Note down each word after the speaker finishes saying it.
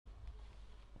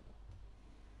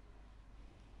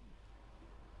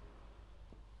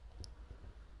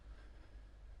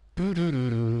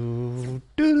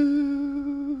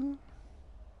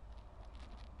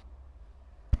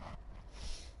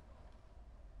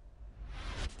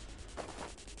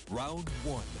Round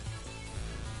one.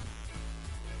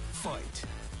 Fight.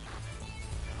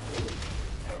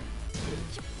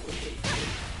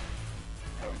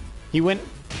 He went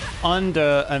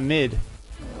under a mid.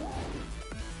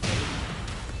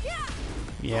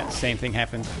 Yeah, same thing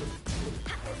happened.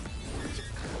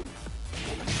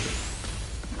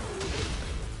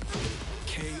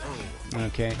 KO.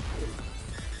 Okay.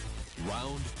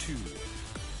 Round two.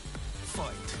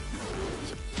 Fight.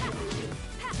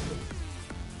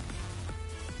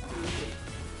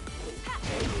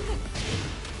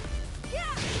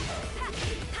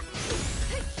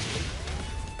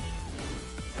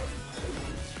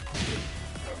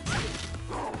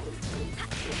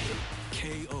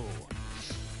 KO.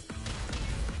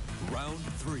 Round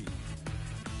three.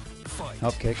 Fight.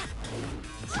 Hop kick.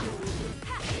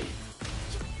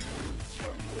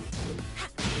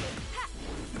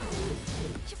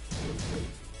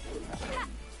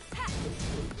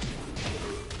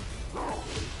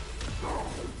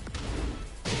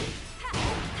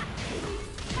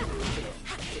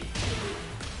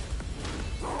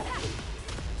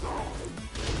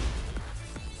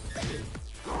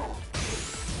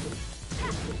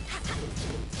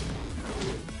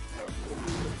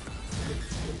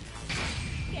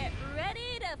 Get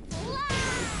ready to fly!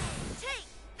 Take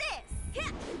this!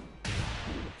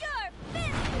 You're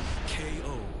finished!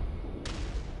 KO.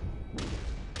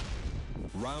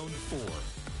 Round four.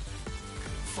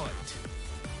 Fight.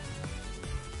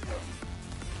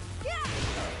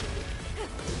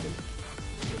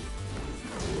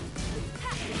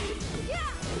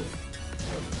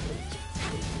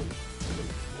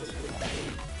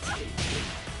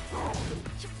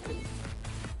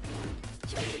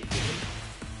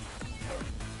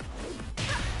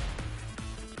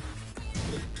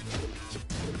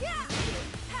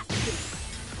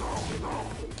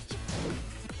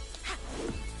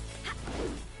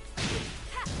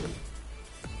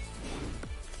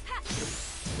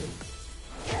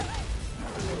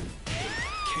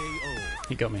 KO.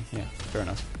 He got me. Yeah, fair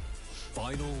enough.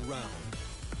 Final round.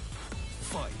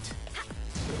 Fight.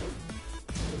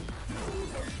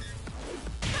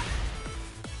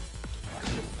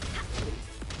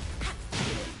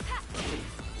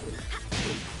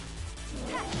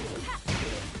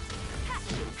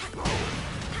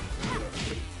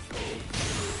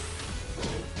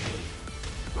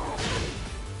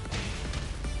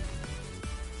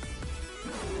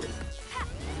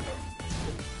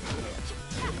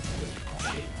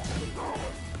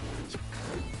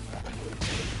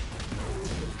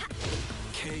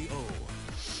 KO.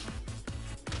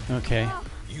 Okay.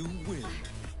 You win.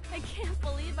 I can't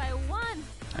believe I won!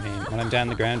 I mean, when I'm down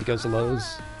the ground, he goes to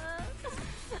lows.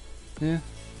 Yeah.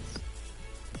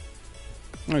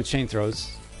 Or chain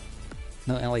throws.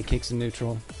 No LA kicks in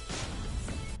neutral.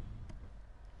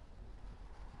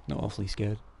 Not awfully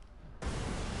scared.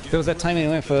 There was that time he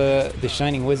went for the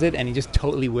Shining Wizard and he just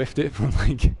totally whiffed it from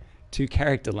like 2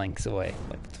 character lengths away.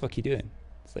 Like, what the fuck are you doing?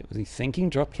 It's like, was he thinking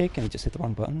drop kick and he just hit the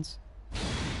wrong buttons?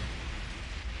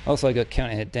 Also, I got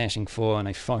counter hit dashing 4 and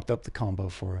I fucked up the combo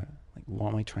for it. Like, what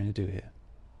am I trying to do here?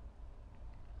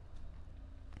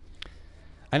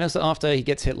 I noticed that after he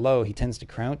gets hit low, he tends to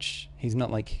crouch. He's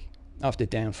not like, after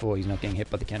down 4, he's not getting hit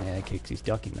by the counter hit kicks, he's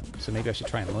ducking them. So maybe I should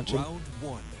try and launch him. Round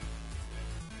one.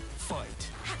 Fight.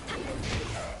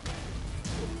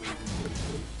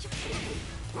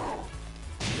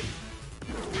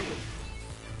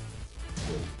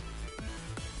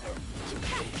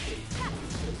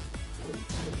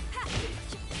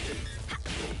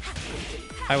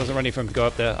 I wasn't ready for him to go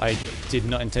up there. I did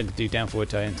not intend to do down forward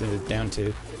tie, I intended down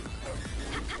 2.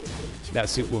 That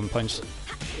Superwoman punch.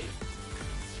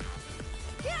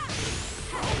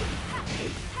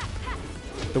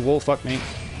 The wall fucked me.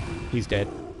 He's dead.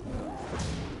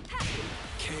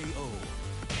 KO.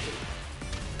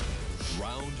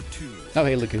 Round two. Oh,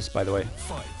 hey, Lucas, by the way.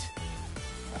 Fight.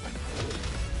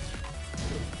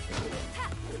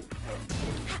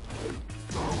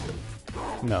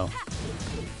 No.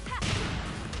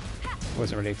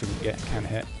 Wasn't ready for him to get kind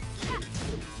of hit.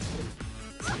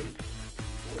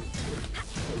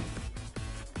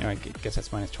 Alright, guess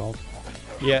that's minus 12.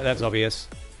 Yeah, that's obvious.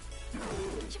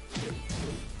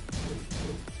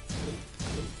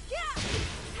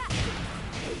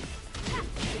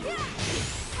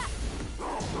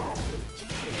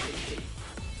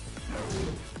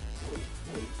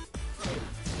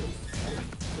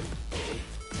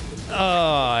 Oh,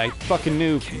 I fucking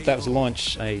knew that was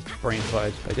launch. I brain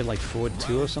fired. I did like forward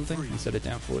 2 or something instead of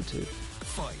down forward 2.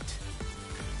 Fight.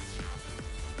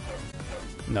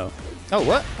 No. Oh,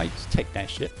 what? I just take that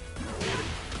shit.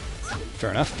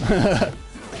 Fair enough.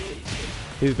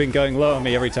 He's been going low on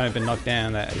me every time I've been knocked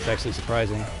down. That is actually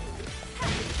surprising.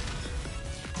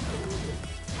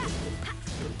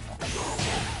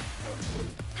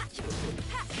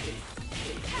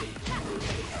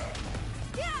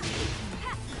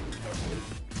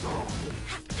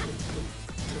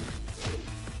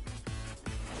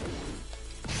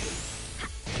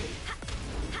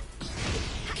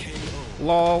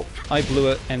 Lol, I blew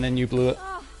it, and then you blew it.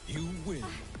 Oh, You win.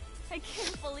 I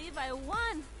can't believe I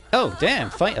won. Oh, damn,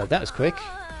 fighter, that was quick.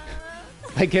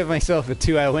 I gave myself a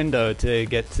 2-hour window to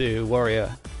get to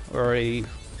Warrior. Already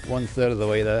 1/3 of the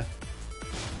way there.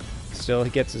 Still, he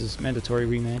gets his mandatory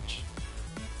rematch.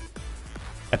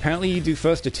 Apparently you do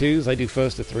first to 2s, I do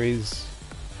first to 3s.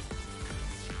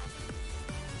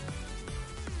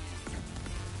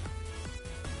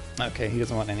 Okay, he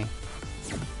doesn't want any.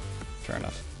 Fair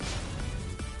enough.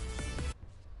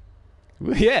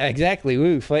 Yeah, exactly.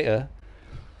 Woo, fighter.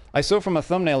 I saw from a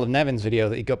thumbnail of Nevin's video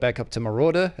that he got back up to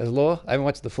Marauder as law. I haven't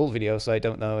watched the full video, so I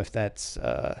don't know if that's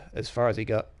as far as he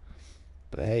got.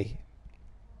 But hey,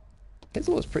 his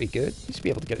law's pretty good. He should be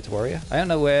able to get it to Warrior. I don't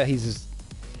know where he's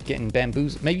getting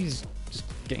bamboozled. Maybe he's just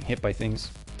getting hit by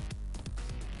things.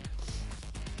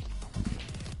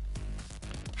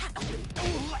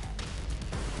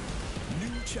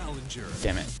 New challenger.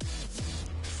 Damn it.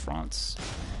 France.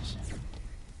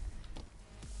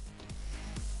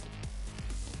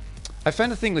 I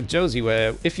found a thing with Josie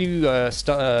where if you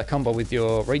start a combo with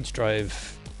your Rage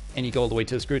Drive and you go all the way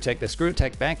to the screw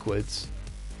attack backwards.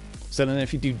 So then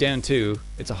if you do down 2,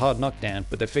 it's a hard knockdown,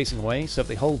 but they're facing away, so if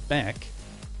they hold back,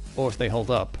 or if they hold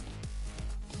up,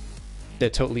 they're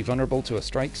totally vulnerable to a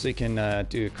strike, so you can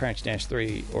do a crouch dash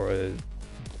 3 or a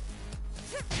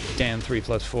down 3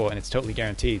 plus 4, and it's totally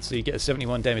guaranteed. So you get a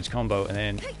 71 damage combo and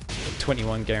then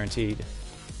 21 guaranteed.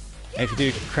 And if you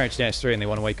do crouch dash 3 and they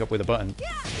want to wake up with a button,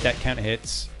 that counter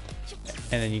hits,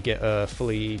 and then you get a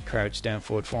fully crouched down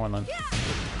forward 4 on them.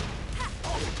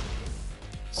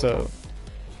 So,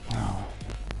 oh.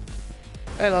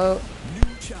 Hello.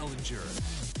 New challenger.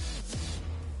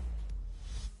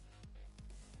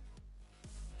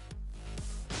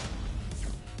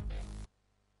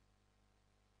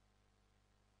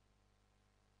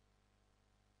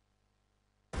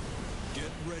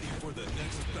 Get ready for the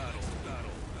next battle.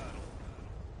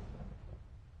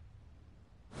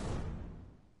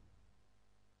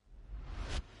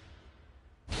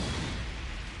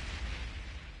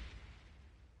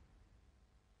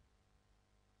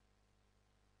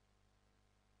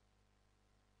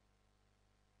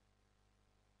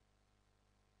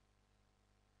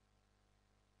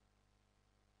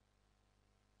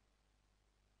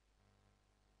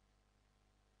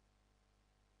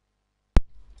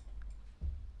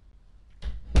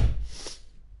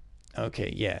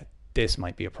 Okay, yeah, this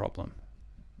might be a problem.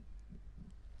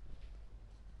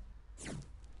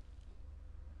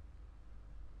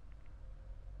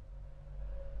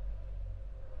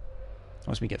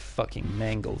 Watch me get fucking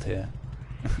mangled here.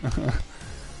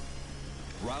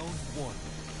 Round 1.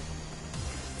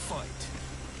 Fight.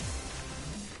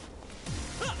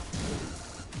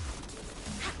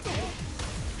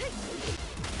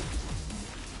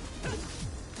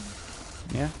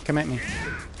 Yeah, come at me.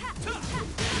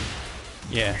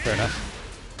 Yeah, fair enough.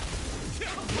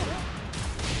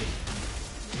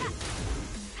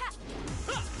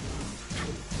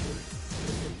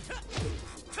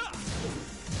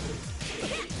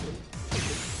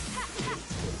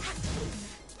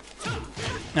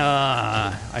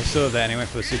 I saw that and I went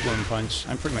for the Superwoman punch.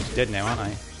 I'm pretty much dead now, aren't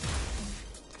I?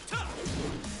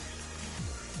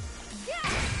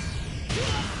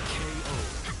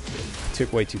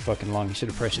 Took way too fucking long. He should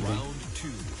have pressured me.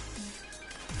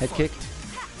 Head kicked.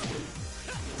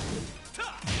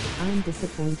 I'm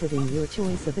disappointed in your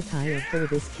choice of attire for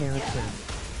this character.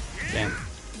 Damn.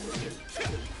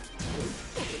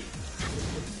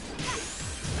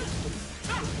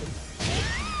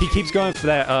 He keeps going for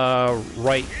that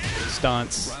right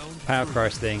stance power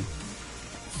crush thing.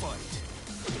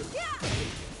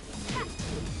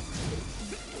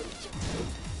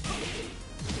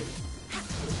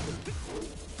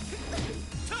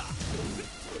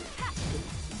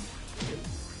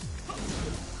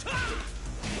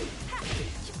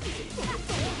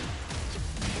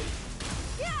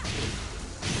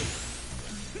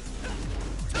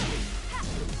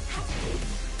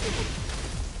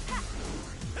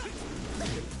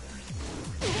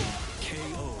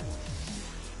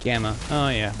 Gamma. Oh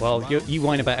yeah. Well, you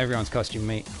whine about everyone's costume,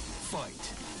 mate. Fight.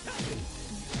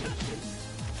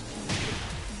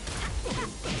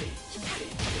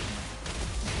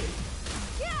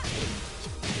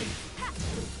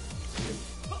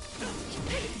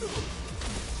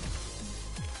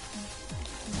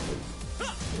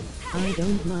 I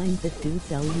don't mind the dudes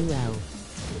LUL.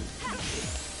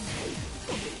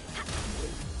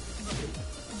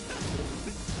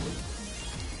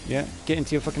 Yeah, get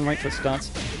into your fucking right foot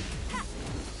stance.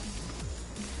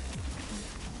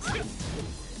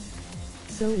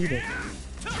 So eat it.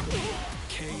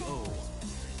 KO.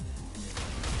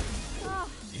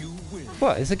 You win.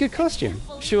 What? It's a good costume.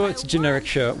 Sure, it's a generic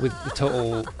shirt with the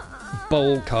total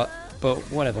bowl cut, but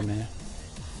whatever, man.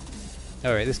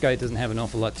 Alright, this guy doesn't have an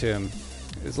awful lot to him.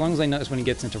 As long as I notice when he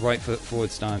gets into right foot forward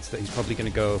stance that he's probably going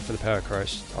to go for the power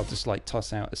crush, I'll just like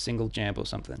toss out a single jab or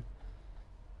something.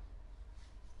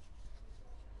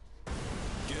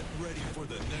 Get ready for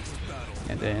the next battle.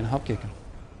 And then hop kick him.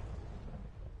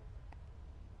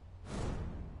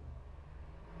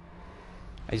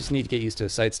 I just need to get used to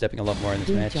sidestepping a lot more in this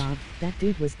Good match. job. That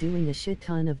dude was doing a shit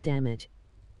ton of damage.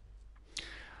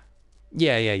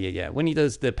 Yeah. When he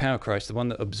does the power crush, the one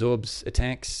that absorbs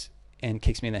attacks and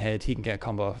kicks me in the head, he can get a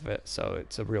combo off of it, so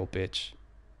it's a real bitch.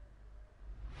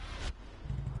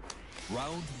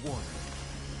 Round one.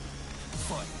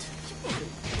 Fight.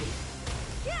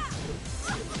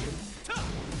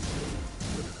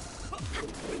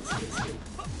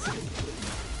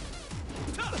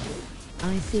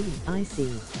 I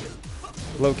see.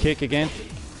 Low kick again.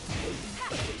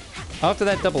 After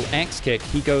that double axe kick,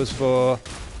 he goes for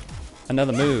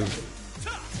another move.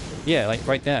 Yeah, like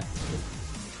right there.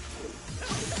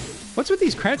 What's with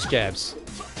these crouch jabs?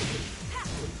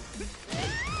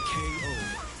 KO.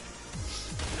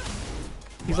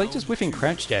 He's like just whiffing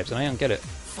crouch jabs and I don't get it.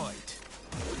 Fight.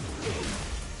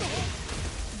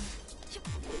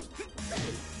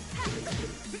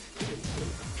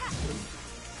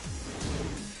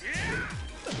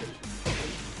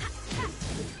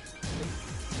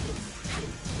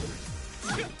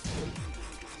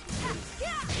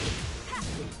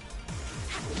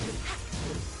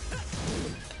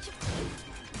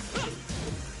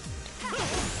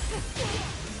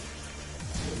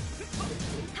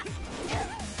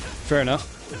 Fair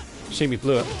enough. Shame he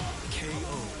blew it. KO.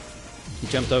 He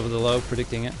jumped over the low,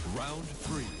 predicting it. Round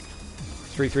three.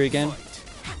 3-3 again.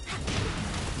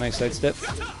 Fight. Nice sidestep.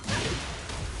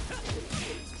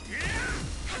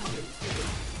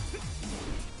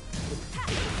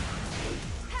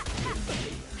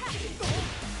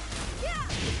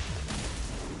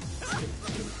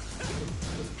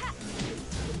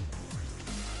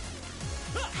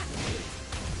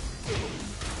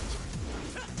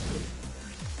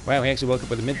 Wow, he actually woke up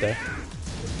with a mid there.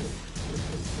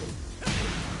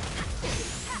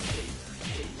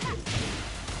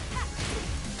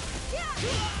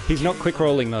 He's not quick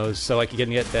rolling those, so I can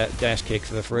get that dash kick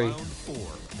for the free. Round four.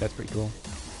 That's pretty cool.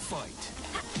 Fight.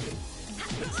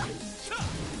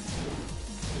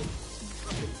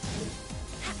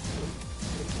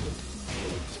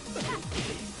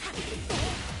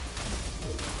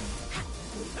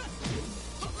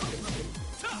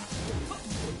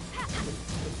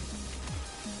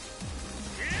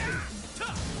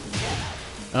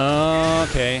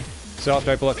 Okay. So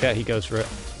after I block that, he goes for it.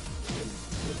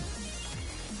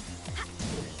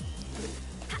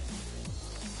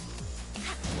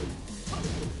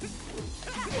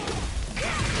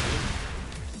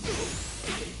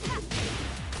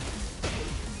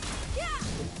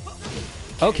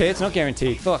 Okay, it's not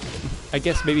guaranteed. Fuck. I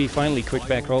guess maybe finally quick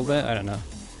back roll there. I don't know.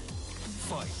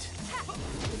 Fight.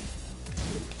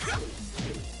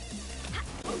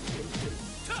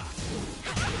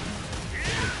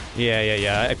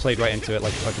 Yeah. I played right into it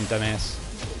like a fucking dumbass.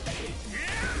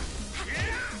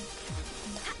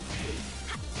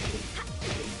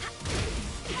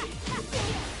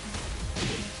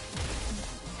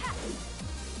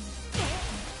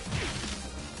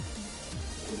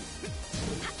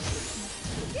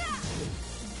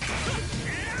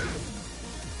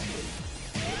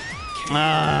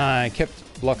 Ah, I kept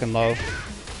blocking low.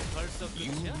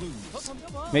 You lose.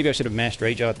 Maybe I should have mashed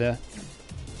Rage out there.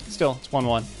 Still, it's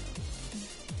 1-1.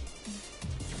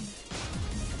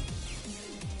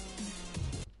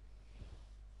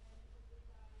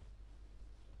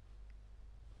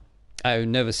 I've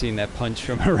never seen that punch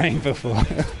from a rank before.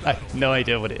 I have no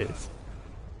idea what it is.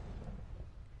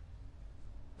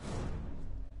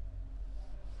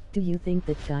 Do you think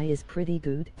that guy is pretty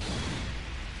good?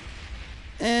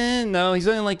 No, he's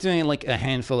only like doing like a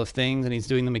handful of things and he's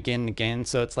doing them again and again.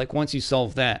 So it's like once you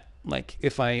solve that, like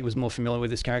if I was more familiar with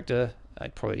this character,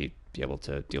 I'd probably be able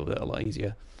to deal with it a lot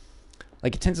easier.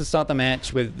 Like he tends to start the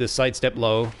match with the sidestep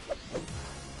low.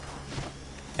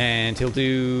 And he'll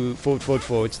do forward,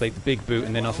 so like the big boot,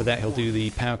 and then after that he'll do the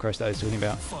power crush that I was talking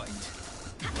about. Fight.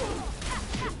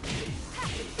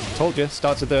 Told you,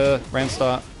 starts with the round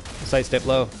start, sidestep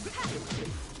low.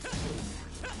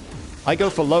 I go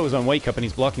for lows on wake up and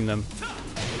he's blocking them.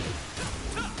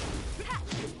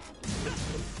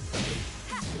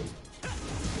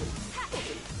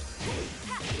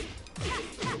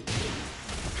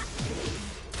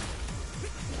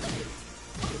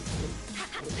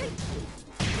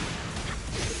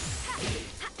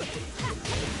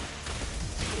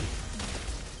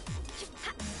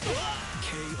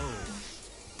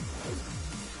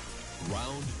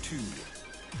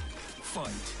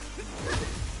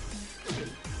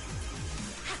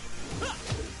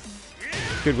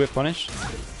 Good whiff punish.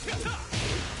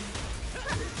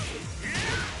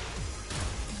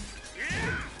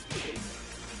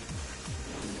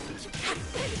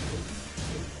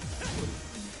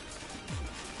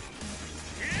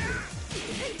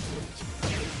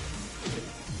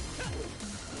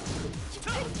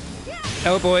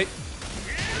 Oh boy.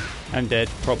 I'm dead,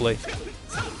 probably.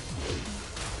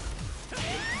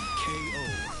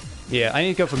 Yeah, I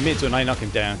need to go for mids when I knock him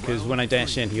down, because when I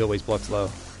dash in, he always blocks low.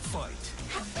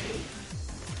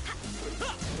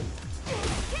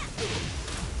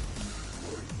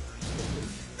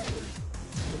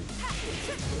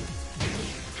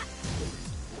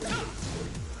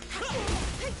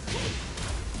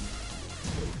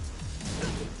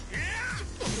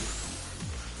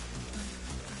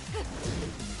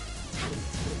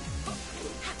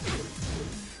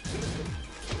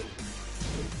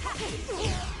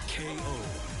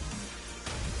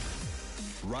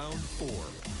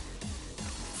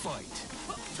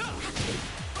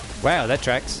 Wow, that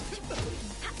tracks.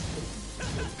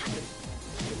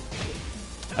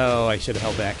 Oh, I should have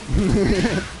held back.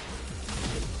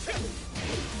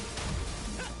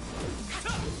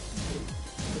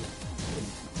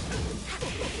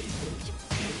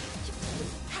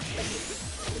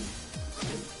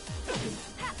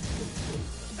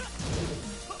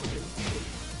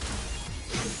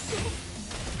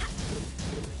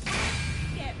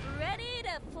 Get ready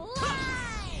to fly!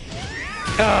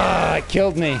 Ah, it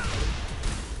killed me.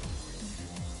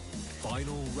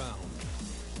 Final round.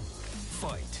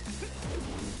 Fight.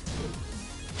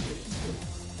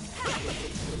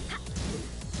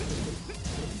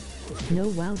 No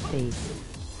wow face.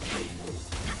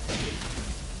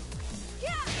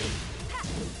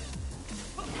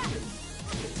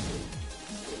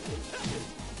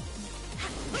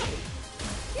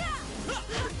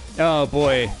 Oh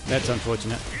boy, that's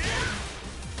unfortunate.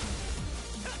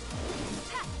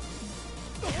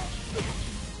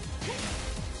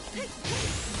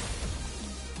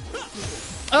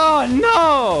 Oh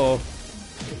no!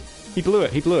 He blew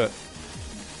it, he blew it.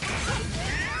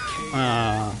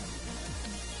 Ah.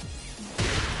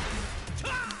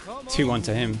 2-1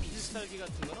 to him.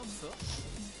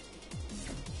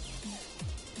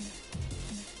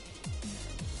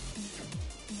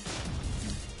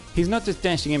 He's not just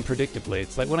dashing in predictably.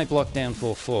 It's like when I block down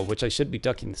 4-4, which I should be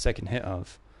ducking the second hit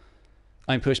of.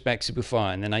 I'm pushed back super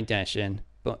far and then I dash in.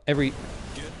 But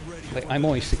like, I'm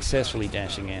always successfully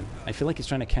dashing in. I feel like it's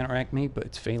trying to counteract me, but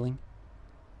it's failing.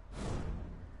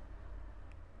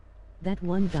 That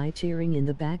one guy cheering in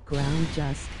the background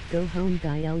just, go home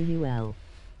guy LUL.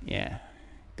 Yeah.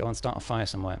 Go and start a fire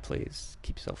somewhere, please.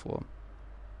 Keep yourself warm.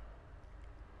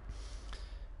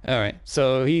 Alright,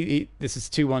 so this is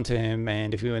 2-1 to him,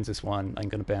 and if he wins this one, I'm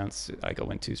gonna bounce. I go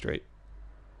win 2 straight.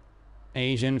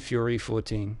 Asian Fury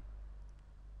 14.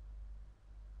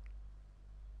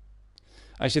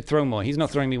 I should throw more. He's not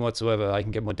throwing me whatsoever. I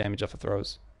can get more damage off of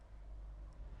throws.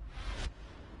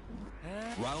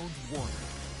 Round 1.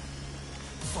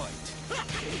 Fight.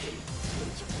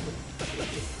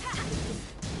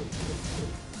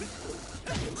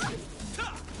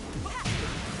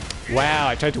 Wow,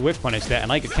 I tried to whiff punish that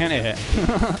and I could counter hit.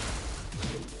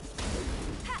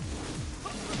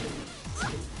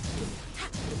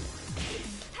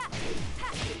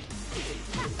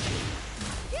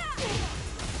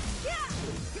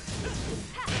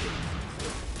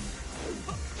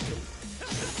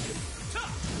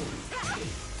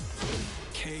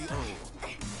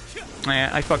 Yeah,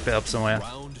 I fucked that up somewhere.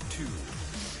 Round 2.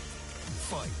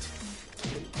 Fight.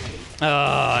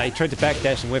 I tried to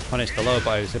backdash and whiff punish the low,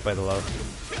 but I was hit by the low.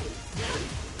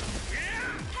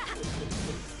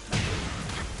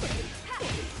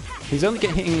 He's only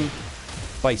getting hit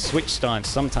by switch stance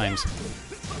sometimes.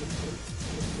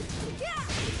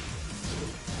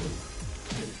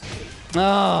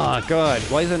 Oh god,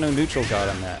 why is there no neutral guard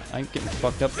on that? I'm getting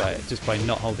fucked up by it just by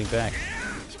not holding back.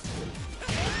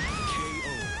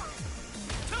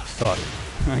 Fuck.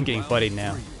 I'm getting buddied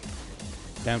now.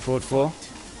 Down forward 4.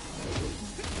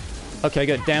 Okay, I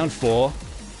got down 4.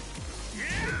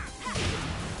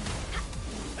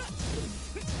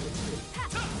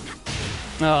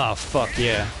 Oh, fuck,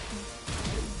 yeah.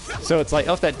 So it's like,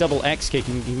 off that double X kick,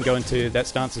 you can go into that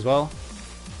stance as well.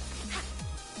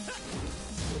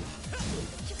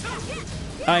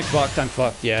 I'm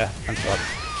fucked, yeah, I'm fucked.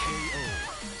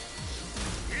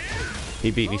 He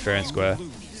beat me fair and square.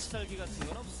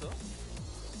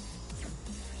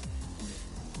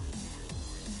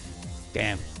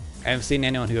 Damn. I haven't seen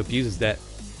anyone who abuses that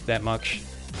much.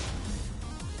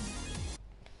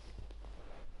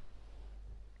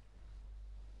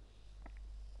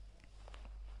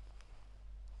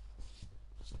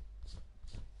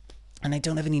 And I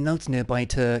don't have any notes nearby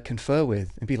to confer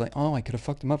with and be like, oh, I could have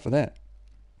fucked him up for that.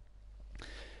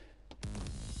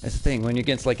 That's the thing, when you're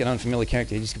against like an unfamiliar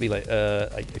character, you just could be like,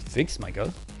 I think this might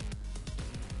go.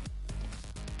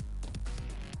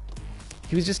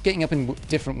 He was just getting up in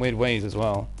different weird ways as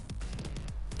well.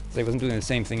 So he wasn't doing the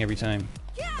same thing every time.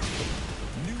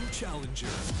 New challenger.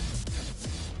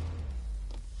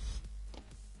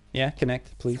 Yeah,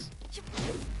 connect, please.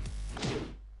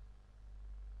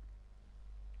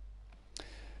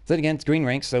 Then again, it's green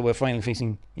ranks, so we're finally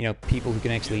facing, you know, people who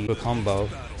can actually do a combo.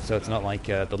 So it's not like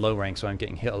the low ranks where I'm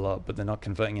getting hit a lot, but they're not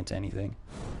converting into anything.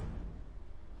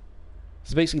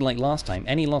 It's basically like last time.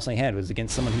 Any loss I had was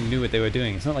against someone who knew what they were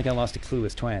doing. It's not like I lost to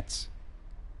clueless twats.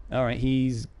 Alright,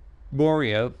 he's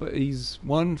warrior, but he's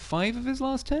won 5 of his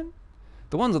last 10?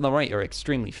 The ones on the right are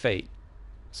extremely fate.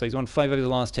 So he's won 5 of his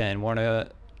last 10, won a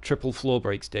triple floor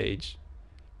break stage.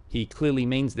 He clearly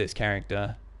mains this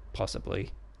character,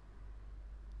 possibly.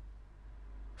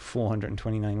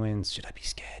 429 wins. Should I be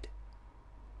scared?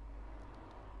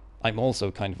 I'm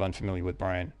also kind of unfamiliar with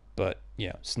Brian, but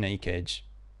yeah, Snake Edge.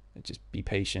 Just be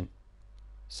patient.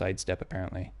 Sidestep,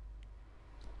 apparently.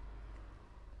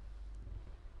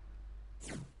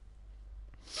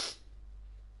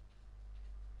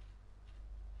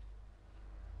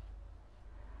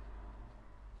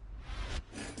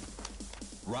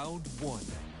 Round 1.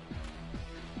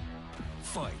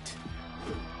 Fight.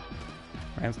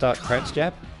 Round start, crouch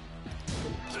jab.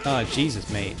 Oh,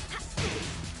 Jesus, mate.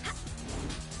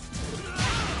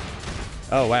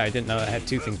 Oh, wow, I didn't know I had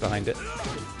 2 things behind it.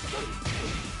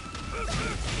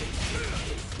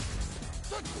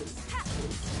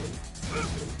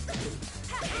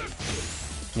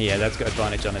 Yeah, that's got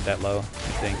advantage on it that low, I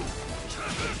think.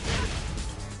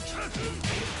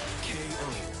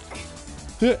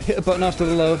 Hit a button after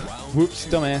the low. Whoops,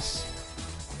 dumbass.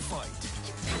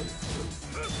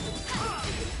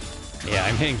 Yeah,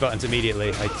 I'm hitting buttons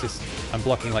immediately. I'm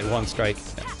blocking like 1 strike.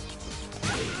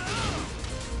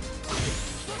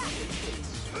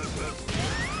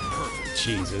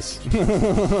 Jesus. Round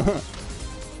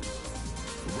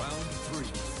 3.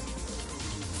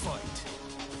 Fight.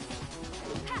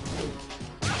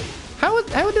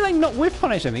 How did I not whiff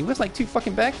punish him? He was like 2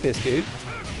 fucking back fists, dude.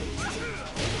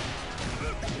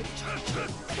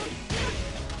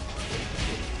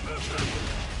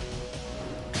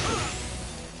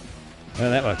 Oh,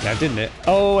 that worked out, didn't it?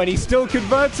 Oh, and he still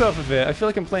converts off of it. I feel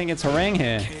like I'm playing against Harangue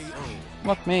here.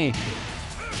 Fuck me.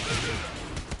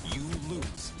 You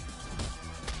lose.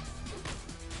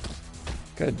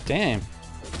 God damn.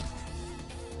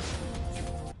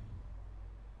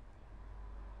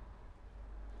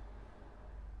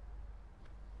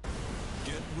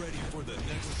 Get ready for the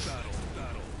next battle.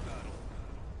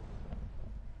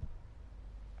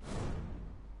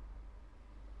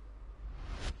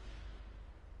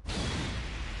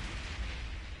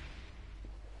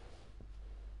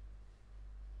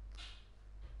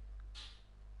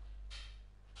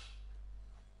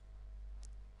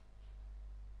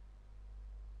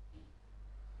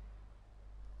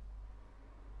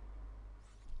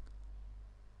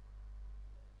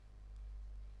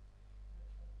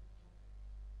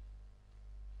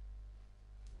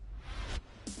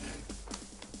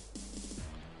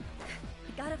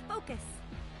 Gotta focus.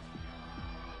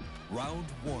 Round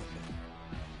 1.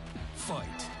 Fight.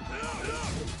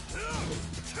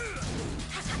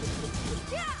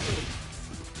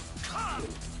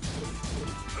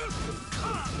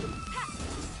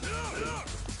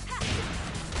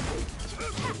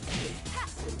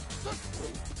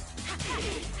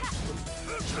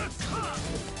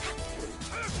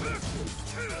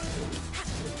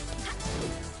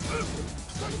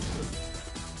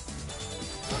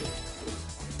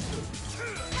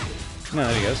 No,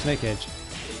 there we go, Snake Edge.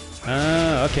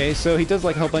 Ah, okay, so he does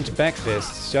like a whole bunch of back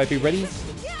fists. Should I be ready?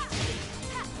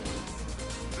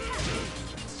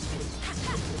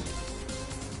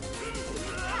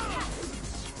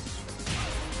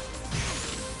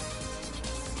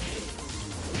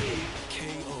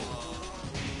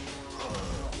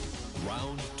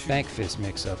 Round 2. Back fist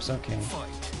mix-ups, okay. Fight.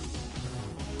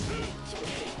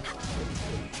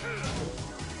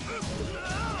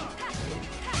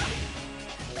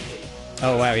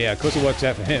 Oh wow, yeah, of course it works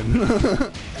out for him.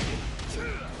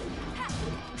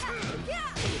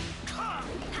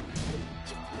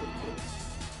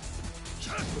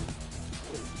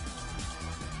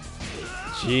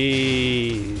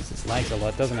 Jeez, this lags a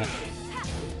lot, doesn't it?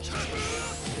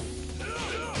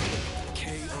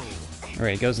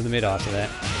 Alright, goes to the mid after that.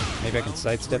 Maybe I can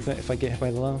sidestep it if I get hit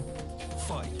by the low.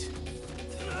 Fight.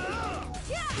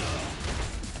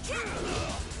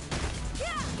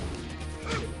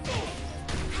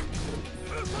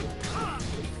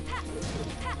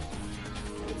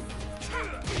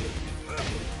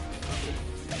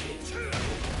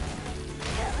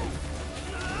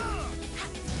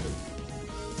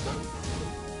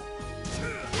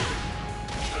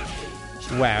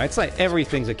 Wow, it's like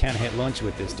everything's a counter hit launcher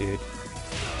with this dude.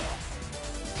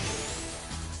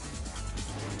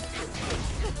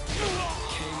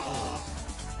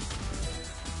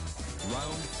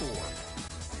 Round 4.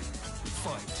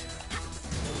 Fight.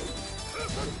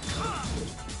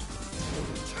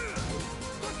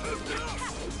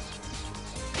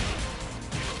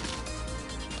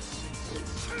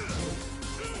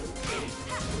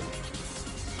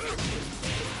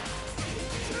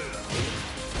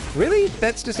 Really?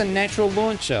 That's just a natural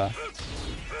launcher.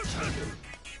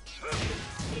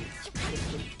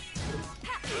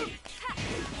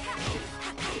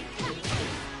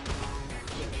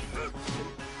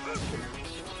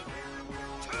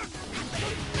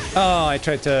 Oh, I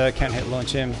tried to counter hit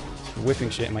launch him, whipping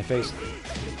shit in my face.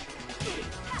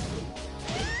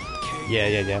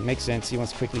 Yeah. Makes sense. He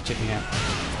wants to quickly chip me out.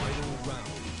 Final round.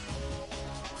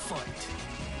 Fight.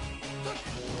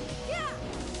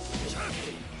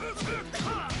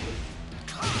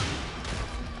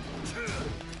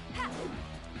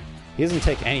 He doesn't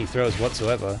take any throws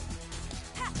whatsoever.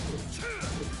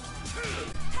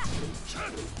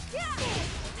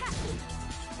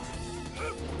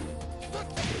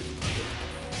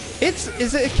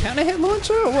 Is it a counter hit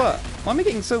launcher or what? Why am I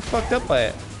getting so fucked up by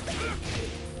it?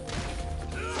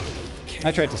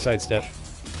 I tried to sidestep.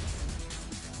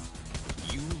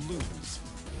 You lose.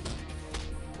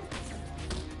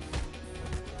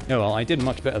 Oh well, I did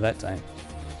much better that time.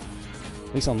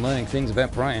 At least I'm learning things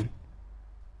about Brian.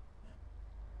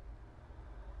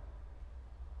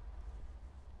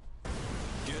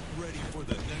 Get ready for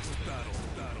the next battle.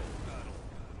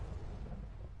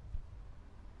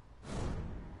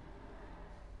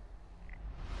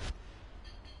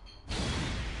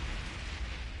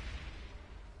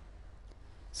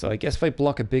 So I guess if I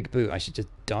block a big boot, I should just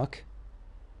duck.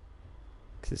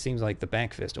 Because it seems like the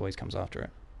back fist always comes after it.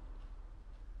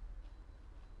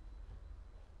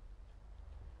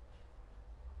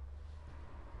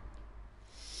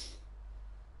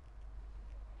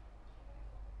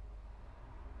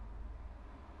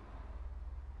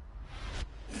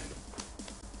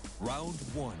 Round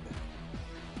 1.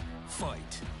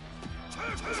 Fight.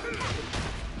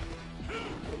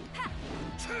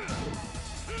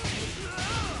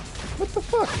 What the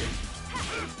fuck?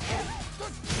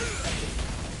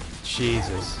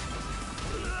 Jesus.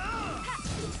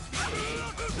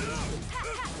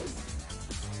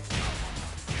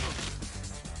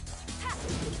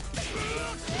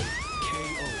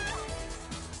 KO.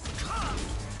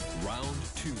 Round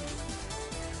 2.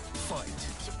 Fight.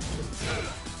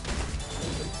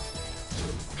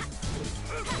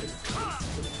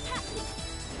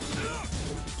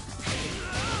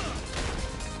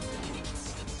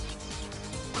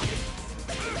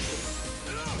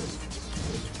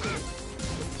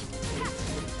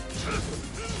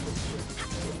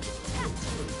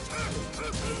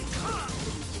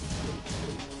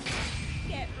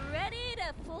 Get ready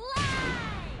to fly!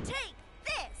 Take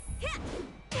this!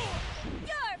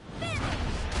 You're finished!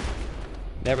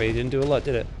 That really didn't do a lot,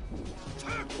 did it?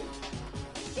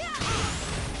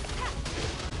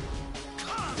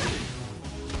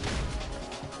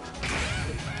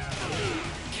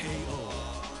 KO.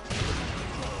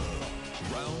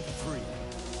 Round 3.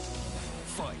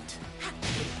 Fight.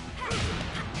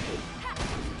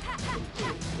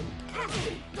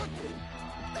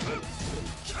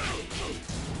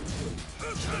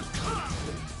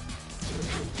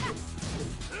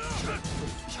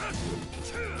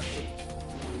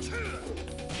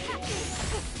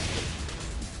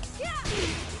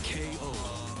 KO.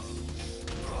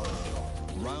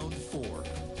 Round 4.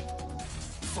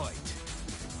 Fight.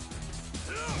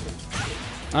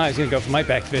 Ah, he's gonna go for my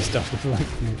back fist off the flank.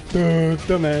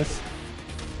 Dumbass.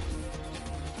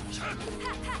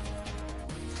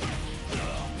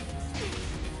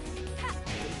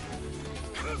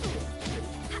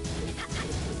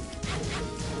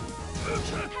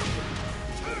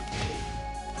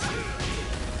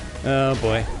 Oh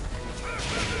boy.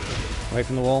 Away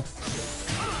from the wall.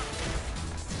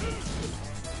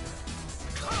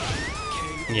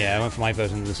 Yeah, I went for my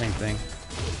version of the same thing.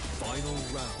 Final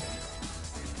round.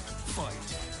 Fight.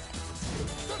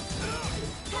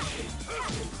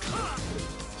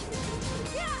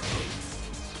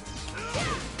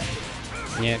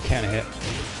 Yeah, counter hit.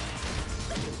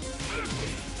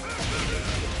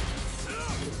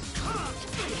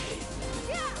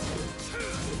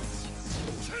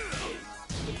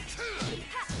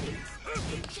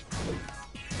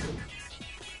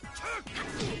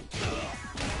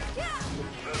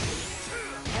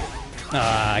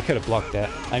 Ah, I could have blocked that.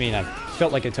 I mean, I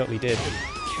felt like I totally did.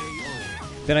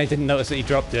 Then I didn't notice that he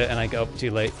dropped it, and I got up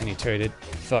too late, and he traded.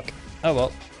 Fuck. Oh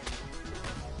well.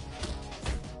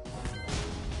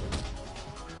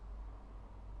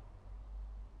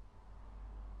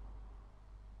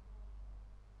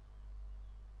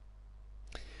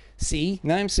 See?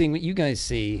 Now I'm seeing what you guys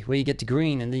see, where you get to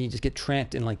green, and then you just get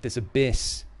trapped in like this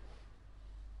abyss.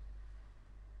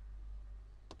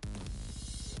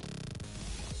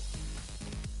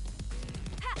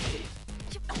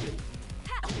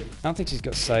 I don't think she's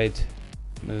got side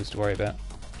moves to worry about.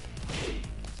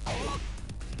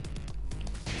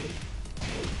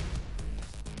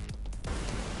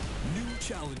 New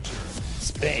challenger.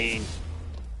 Spain.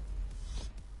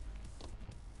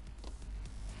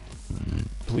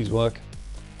 Please work.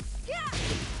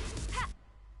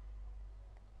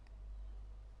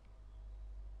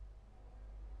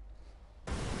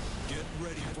 Get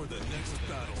ready for the next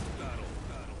battle.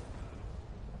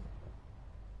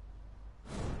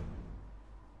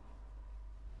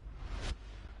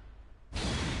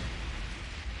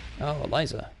 Oh,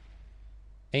 Eliza.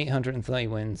 830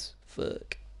 wins.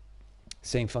 Fuck.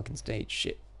 Same fucking stage.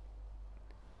 Shit.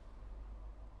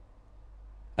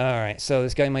 Alright, so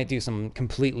this guy might do some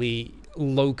completely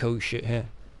loco shit here.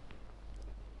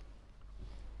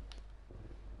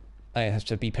 I have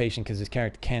to be patient because this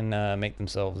character can make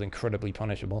themselves incredibly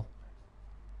punishable.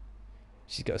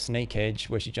 She's got a snake edge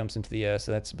where she jumps into the air,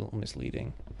 so that's a little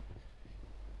misleading.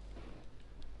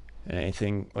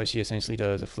 Anything, what she essentially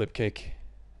does, a flip kick,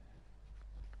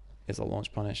 is a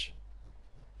launch punish.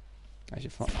 I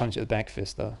should punch at the back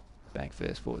fist though. Back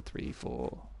fist, 4, 3,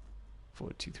 4.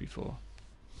 4, 2, 3, 4.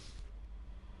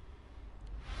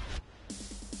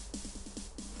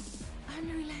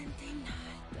 Unrelenting.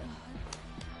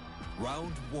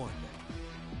 Round 1.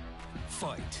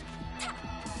 Fight.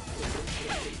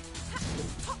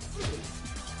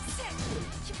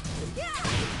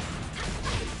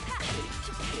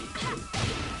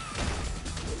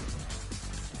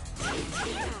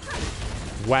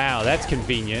 Wow, that's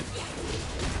convenient.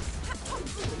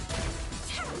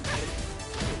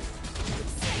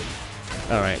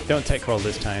 Alright, don't tech roll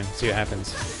this time. See what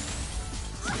happens.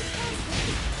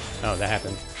 Oh, that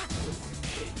happened.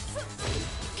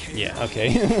 Yeah,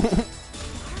 okay.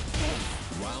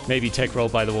 Maybe tech roll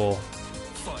by the wall.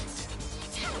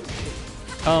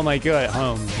 Oh my god,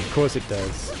 home. Of course it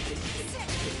does.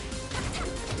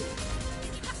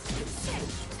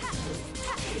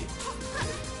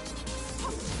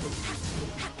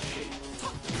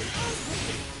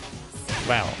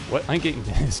 Wow, what? I'm getting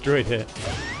destroyed here.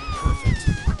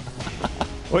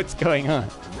 What's going on?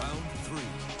 Round 3.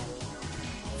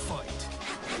 Fight.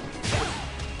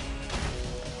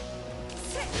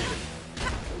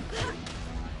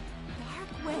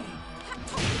 Dark way.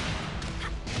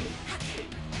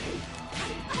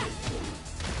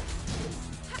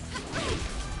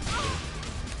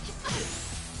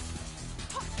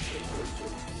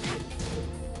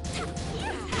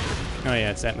 Oh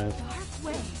yeah, it's that move. Dark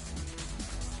way.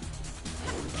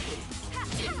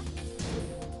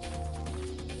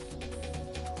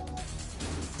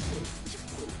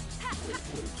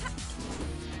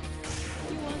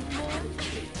 You want more?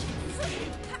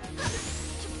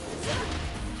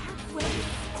 Dark way.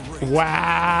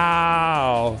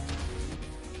 Wow!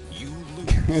 You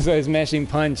lose. As I was mashing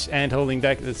punch and holding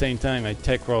back at the same time, I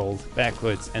tech rolled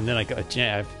backwards and then I got a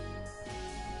jab.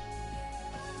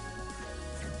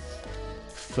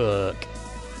 Fuck.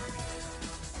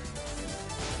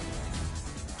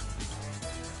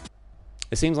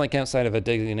 It seems like outside of a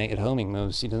designated homing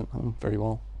move, she doesn't home very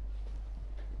well.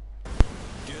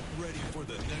 Get ready for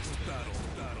the next battle.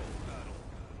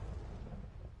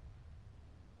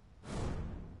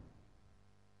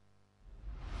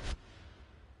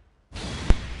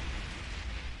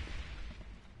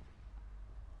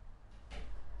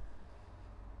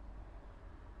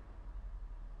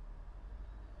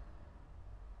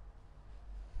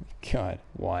 God,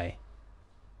 why?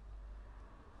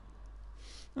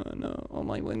 Oh no, all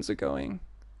my wins are going.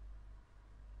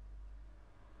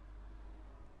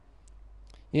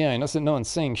 Yeah, and also no one's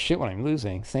saying shit when I'm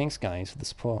losing. Thanks, guys, for the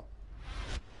support.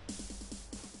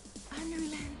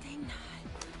 Unrelenting.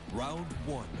 Round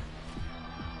one.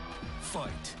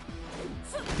 Fight.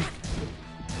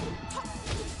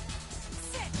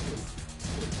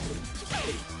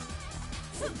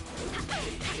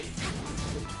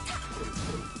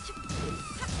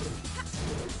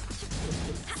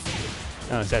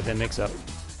 Oh, is that the mix-up?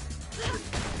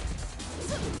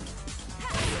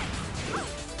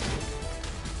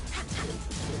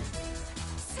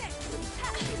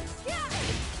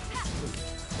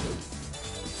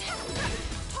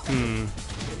 Hmm.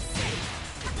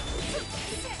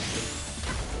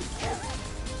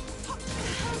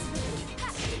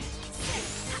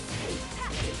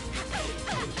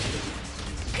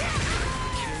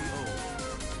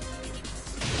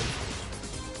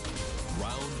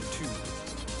 Round two.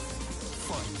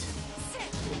 Fight.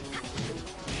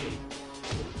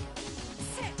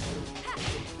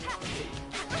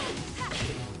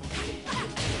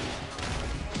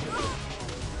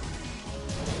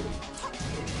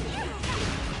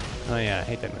 Oh yeah, I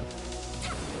hate that move.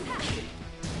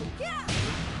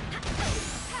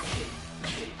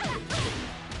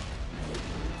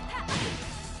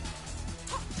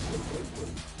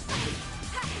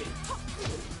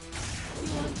 You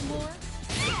want more?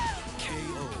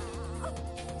 KO.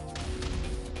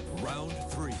 Round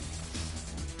three.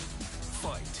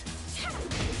 Fight.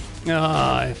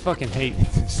 Ah, I fucking hate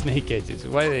snake edges.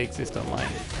 Why do they exist online?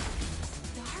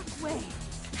 Dark way.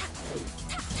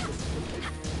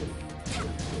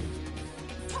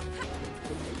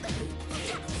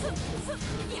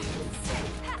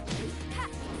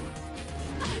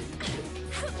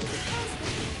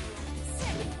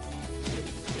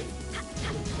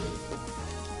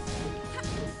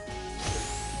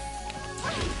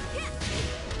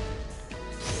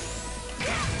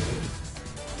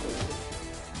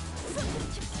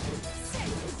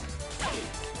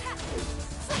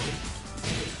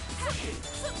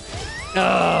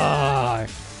 Ah, I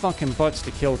fucking botched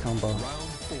the kill combo Round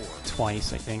four.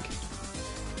 twice, I think.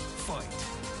 Fight.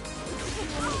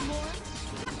 You want more?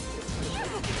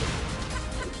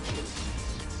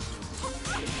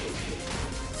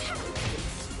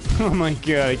 Oh my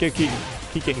god, I keep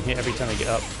getting hit every time I get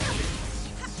up.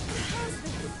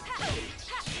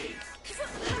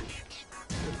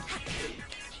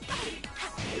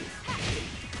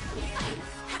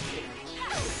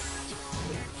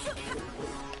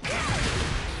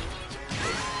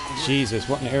 Jesus,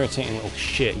 what an irritating little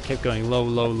shit. He kept going low,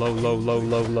 low, low, low, low,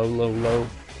 low, low, low, low.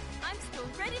 I'm still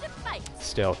ready to fight.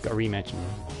 Still, got a rematch him.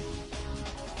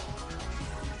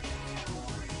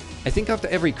 I think after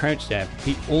every crouch jab,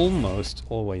 he almost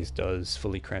always does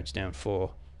fully crouch down 4.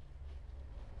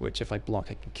 Which if I block,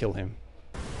 I can kill him.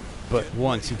 But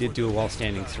once he did do a while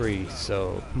standing 3,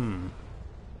 so,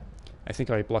 I think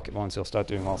if I block it once, he'll start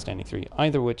doing while standing 3.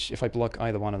 Either which, if I block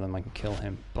either one of them, I can kill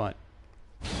him, but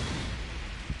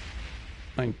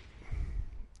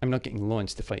I'm not getting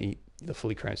launched if I eat the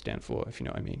fully crouched down 4, if you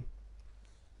know what I mean.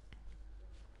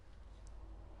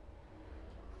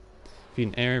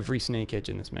 Beating every snake edge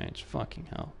in this match. Fucking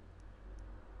hell.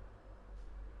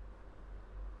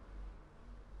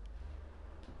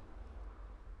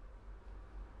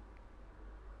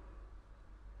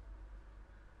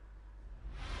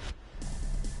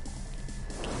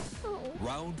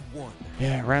 Round one.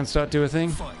 Yeah, round start, do a thing.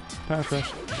 Fight. Power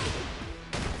crush.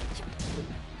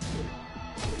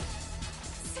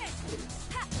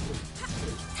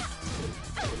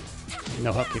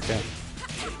 No hop kick there.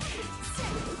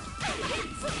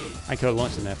 I could have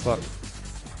launched in there, fuck.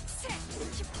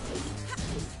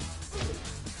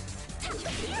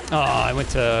 Oh, I went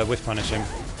to whiff punish him.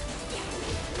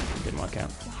 Didn't work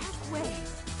out. Dark way.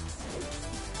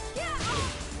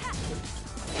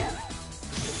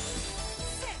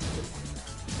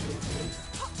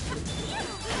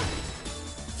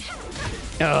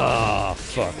 Oh,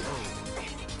 fuck.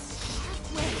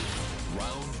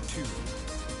 Round two.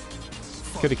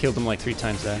 Could have killed him like 3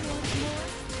 times there.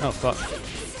 Oh, fuck.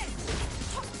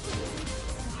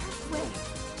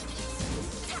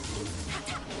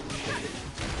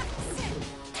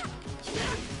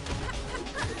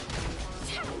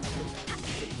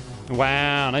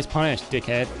 Wow, nice punish,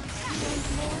 dickhead.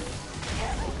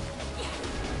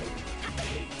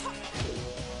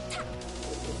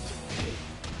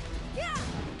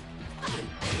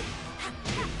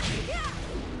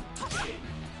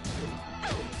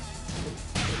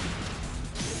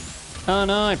 Oh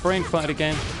no, I brain farted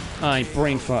again. I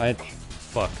brain farted.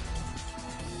 Fuck.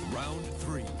 Round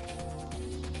three.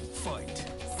 Fight.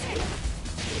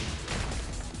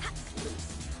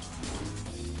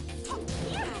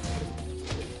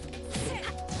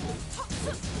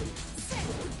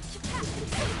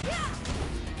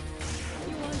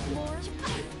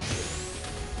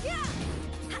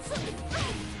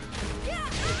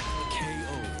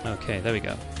 Okay, there we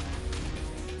go.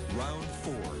 Round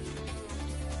 4.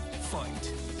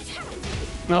 Fight.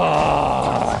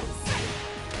 Oh!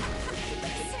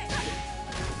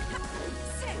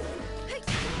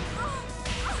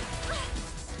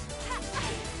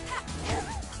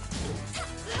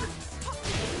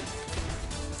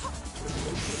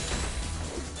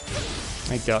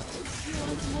 I ducked.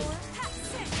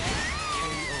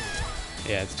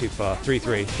 Yeah, it's too far.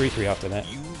 3-3. 3-3 after that.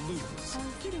 You lose.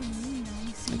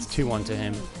 It's 2-1 to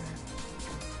him.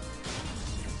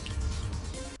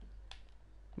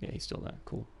 Yeah, he's still there.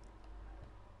 Cool.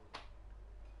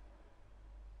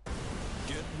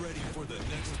 Get ready for the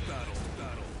next battle.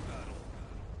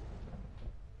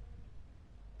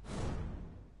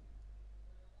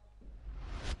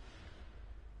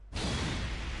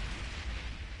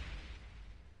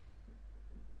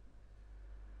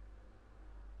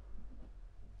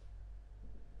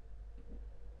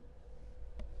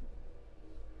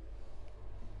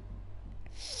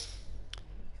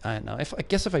 I don't know. I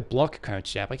guess if I block a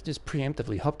crouch jab, I can just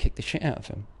preemptively hop kick the shit out of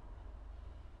him.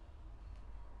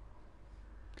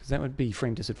 Because that would be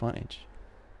frame disadvantage.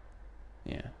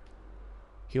 Yeah.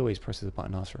 He always presses the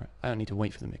button after it. I don't need to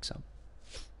wait for the mix-up.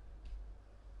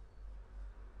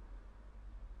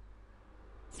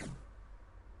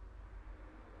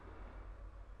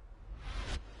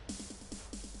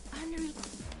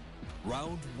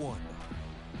 Round 1.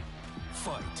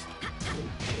 Fight.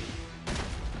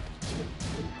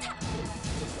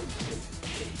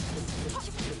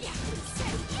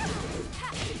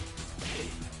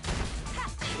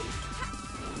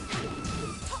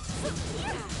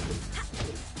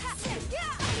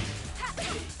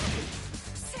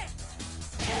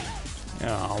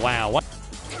 Oh, wow. What?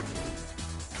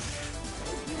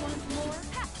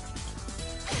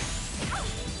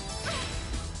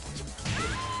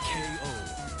 KO.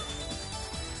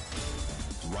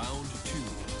 Round 2.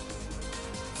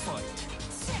 Fight.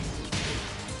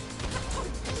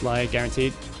 Slide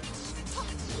guaranteed.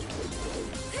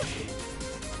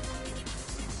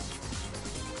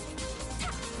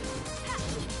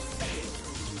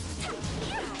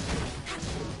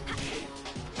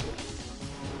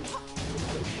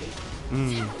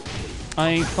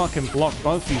 I fucking blocked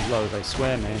both these lows, I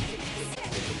swear, man.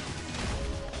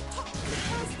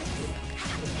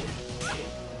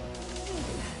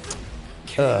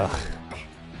 Ugh.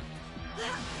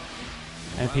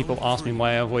 And people ask me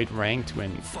why I avoid ranked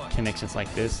when connections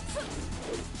like this.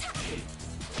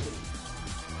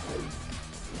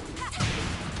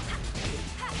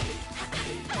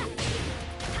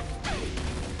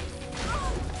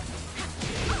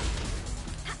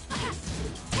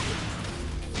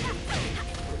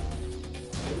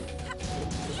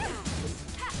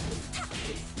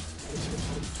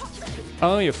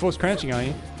 Oh, you're force crouching, are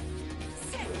you?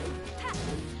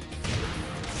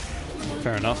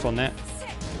 Fair enough on that.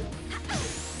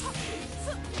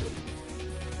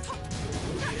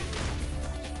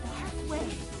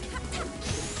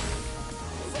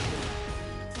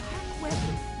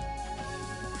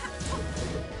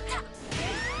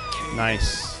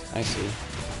 Nice. I see.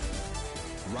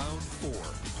 Round 4.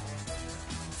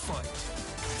 Fight.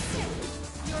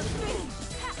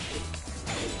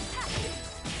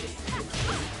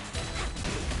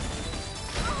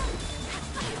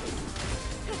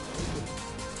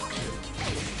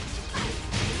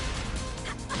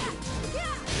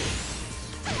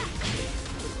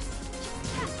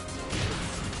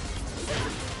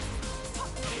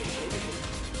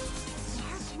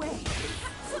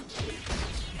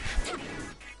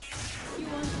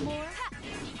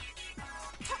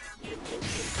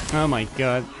 Oh my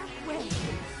god.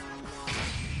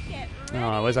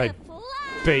 Oh, was I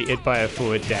baited by a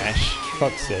forward dash?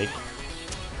 Fuck's sake.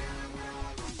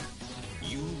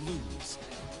 You lose.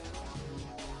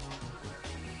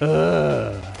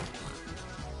 Ugh.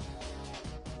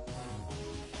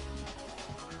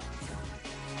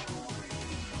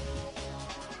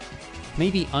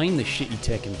 Maybe I'm the shitty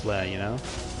Tekken player, you know?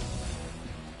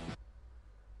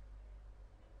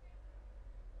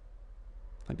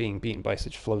 I'm being beaten by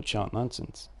such flowchart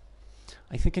nonsense.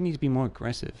 I think I need to be more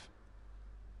aggressive.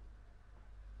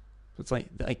 It's like,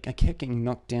 I kept getting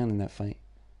knocked down in that fight.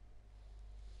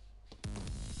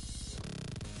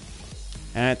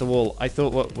 And at the wall, I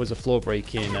thought what was a floor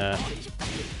break in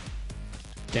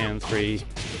down 3,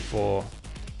 4,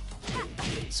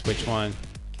 switch 1.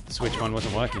 Switch 1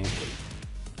 wasn't working.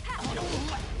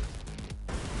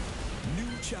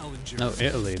 New challenger. No,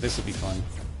 Italy, this would be fun.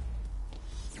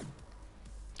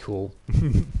 Cool.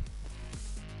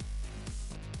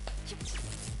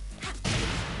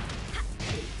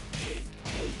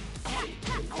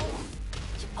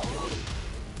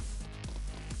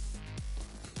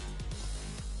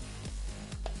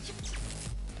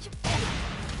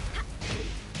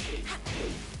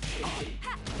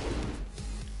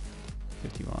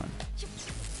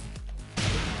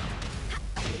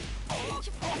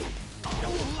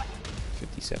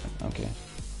 Okay.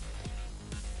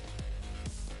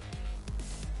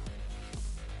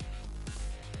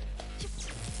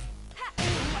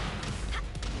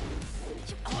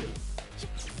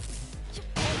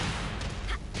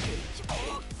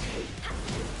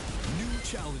 New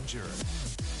challenger.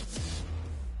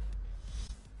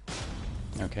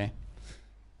 Okay.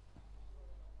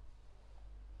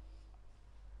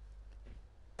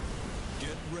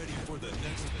 Get ready for the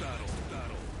next battle.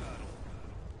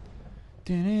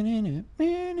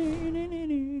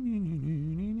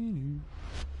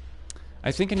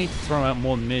 I think I need to throw out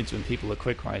more mids when people are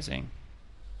quick rising.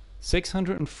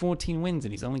 614 wins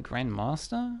and he's only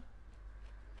Grandmaster?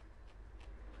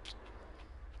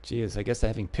 Jeez, I guess they're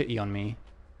having pity on me.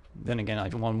 Then again,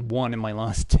 I've won 1 in my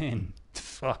last 10.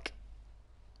 Fuck.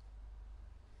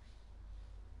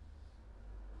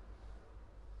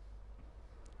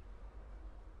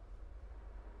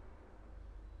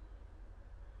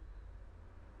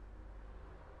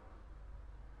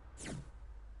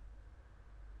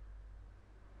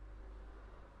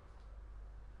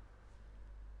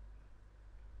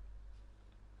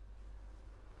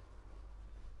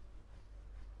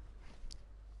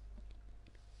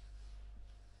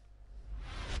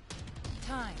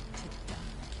 Time to die.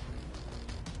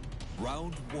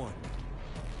 Round 1.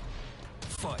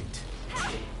 Fight.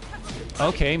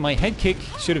 Okay, my head kick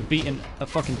should have beaten a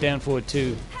fucking down forward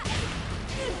too.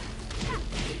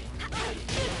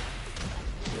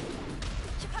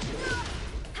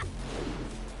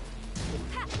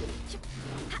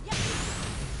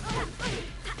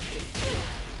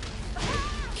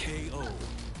 KO.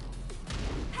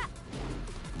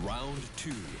 Round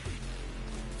 2.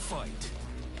 Fight.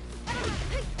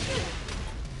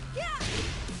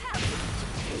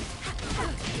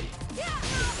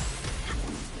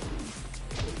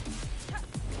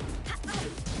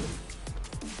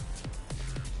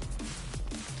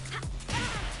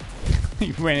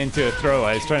 He ran into a throw.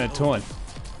 I was trying to taunt.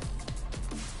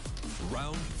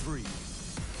 Round 3.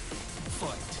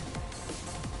 Fight.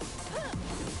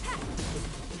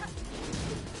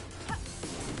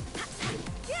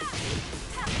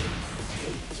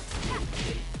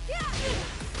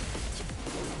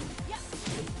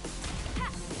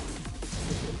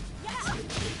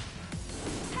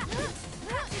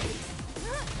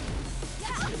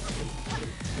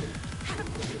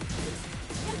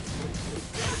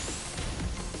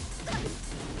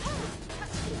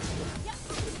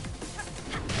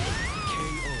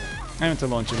 I meant to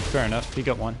launch him. Fair enough. He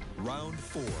got one. Round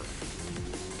 4.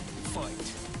 Fight.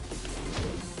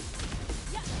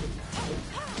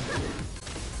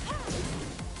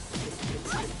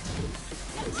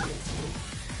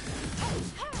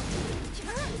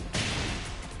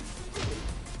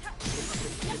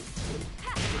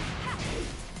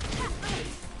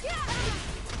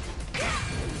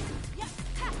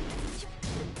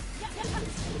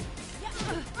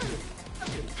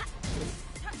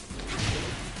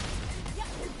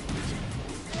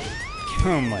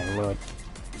 Oh my lord.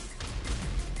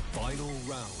 Final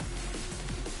round.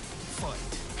 Fight.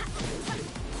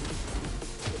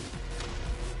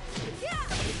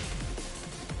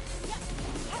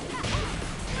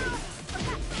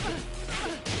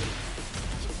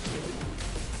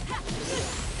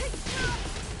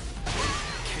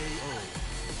 KO.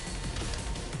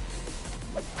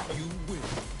 You win.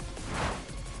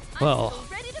 Well,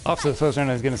 after the first round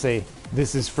I was going to say,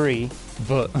 this is free,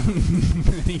 but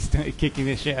he started kicking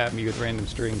the shit out of me with random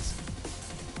strings.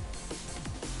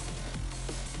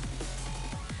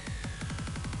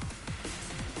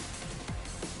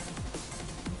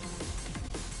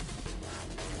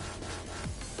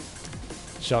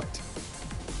 Shocked.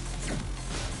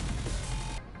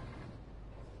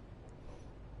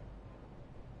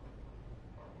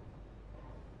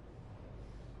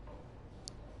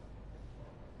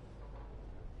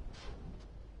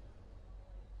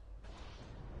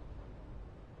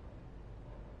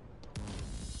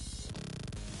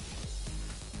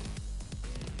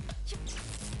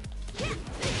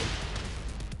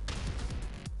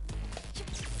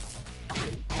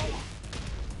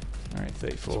 Alright,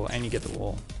 34, and you get the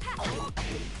wall.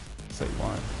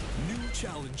 31. New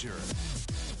challenger.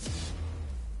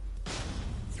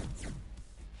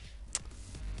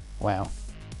 Wow.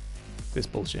 This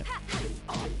bullshit.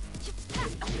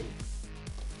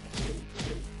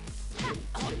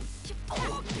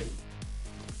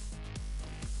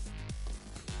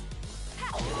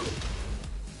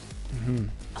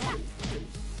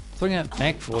 Looking at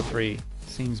back 4-3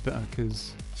 seems better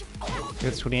because it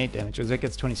gets 28 damage, whereas that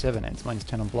gets 27 and it's minus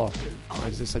 10 on block.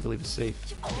 Whereas this I believe is safe.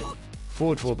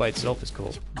 Forward 4 by itself is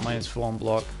cool. Minus 4 on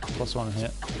block, plus 1 on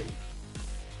hit.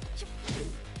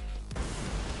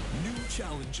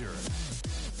 challenger.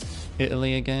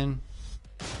 Italy again.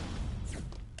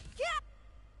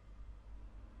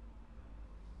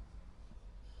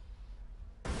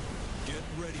 Get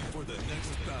ready for the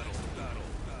next battle.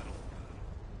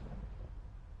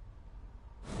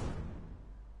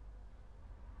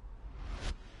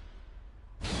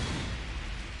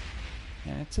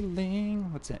 Italy.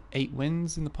 What's that? 8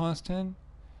 wins in the past 10.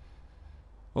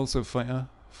 Also fighter.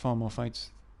 Far more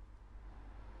fights.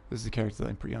 This is a character that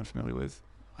I'm pretty unfamiliar with.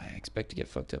 I expect to get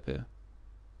fucked up here.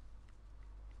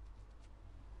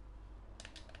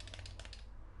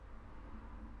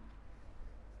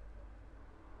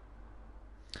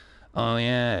 Oh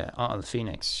yeah, Art of the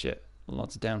Phoenix. Shit.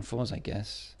 Lots of down 4s, I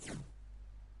guess.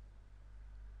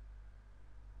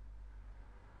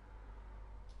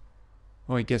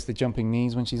 Oh, I guess the jumping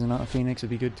knees when she's in Art of Phoenix would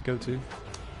be good to go to.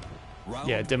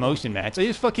 Yeah, demotion match. I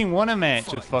just fucking won a match,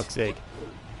 for fuck's sake.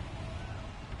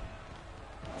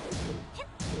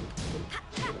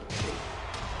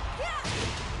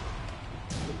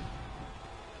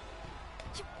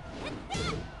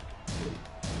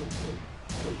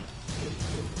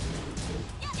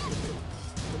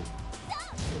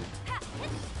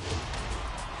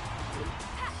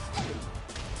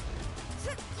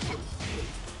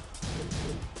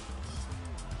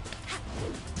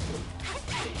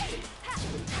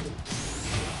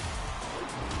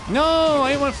 No,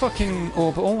 I didn't want fucking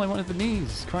orbital. I wanted the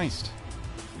knees. Christ.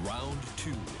 Round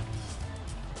 2.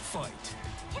 Fight.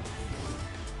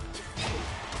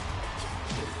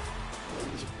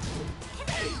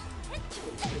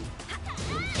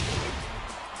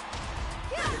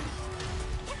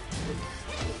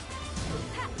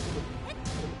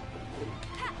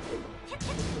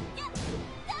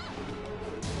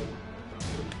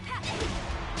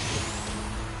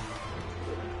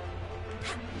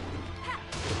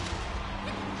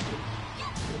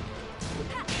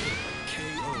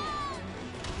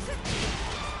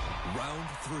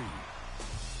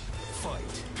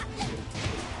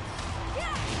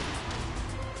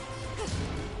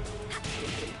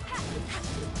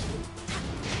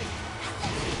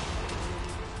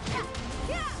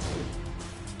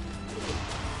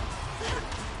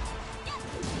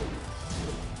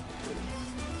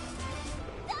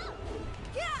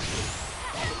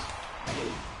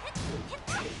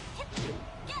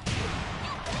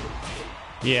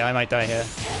 Yeah, I might die here.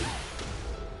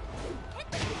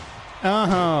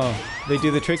 Oh, they do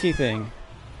the tricky thing.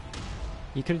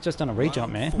 You could have just done a rage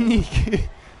jump, man.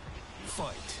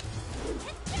 Fight.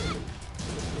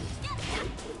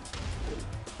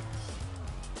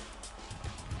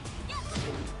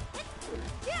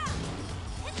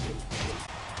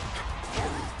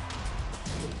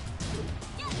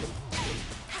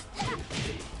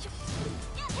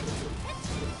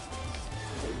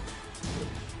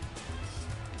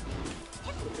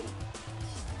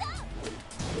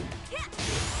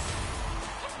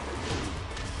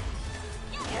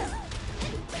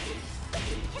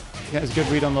 That was a good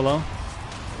read on the low.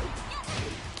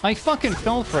 I fucking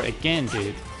fell for it again,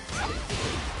 dude.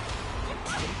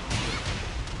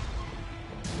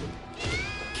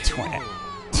 Twat.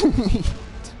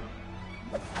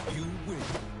 You win.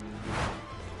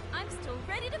 I'm still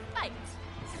ready to fight.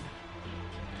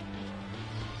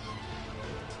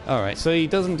 Alright, so he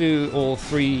doesn't do all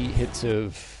 3 hits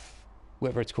of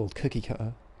whatever it's called, cookie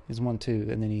cutter. He's 1-2,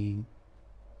 and then he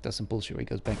does some bullshit where he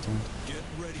goes back to him. Get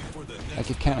ready for the next I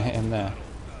could counter hit him there.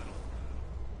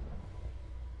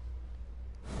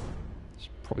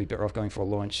 Probably better off going for a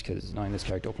launch, because knowing this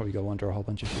character will probably go under a whole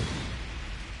bunch of shit.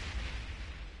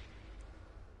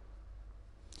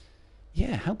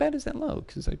 Yeah, how bad is that low?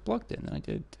 Because I blocked it and then I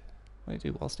did... What did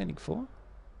I do? While standing 4?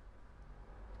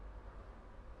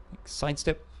 Like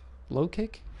sidestep low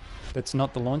kick? That's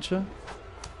not the launcher?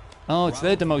 Oh, it's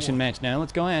their demotion match now.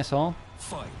 Let's go, asshole.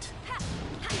 fight.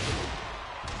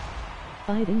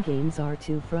 Fighting games are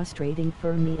too frustrating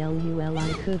for me. LUL,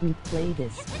 I couldn't play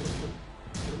this.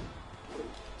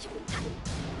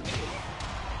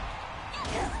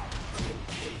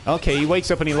 Okay, he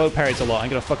wakes up and he low parries a lot. I'm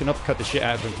gonna fucking uppercut the shit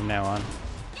out of him from now on.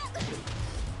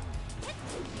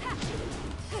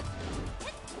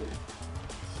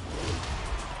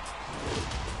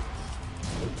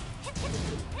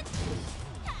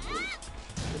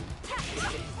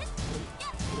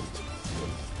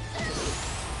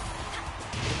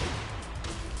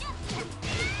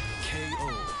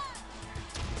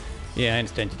 Yeah, I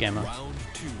understand your gamma. Round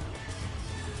 2.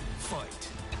 Fight.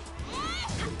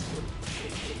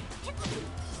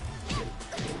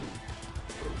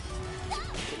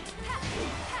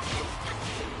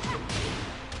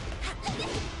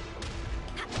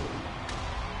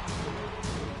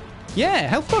 Yeah,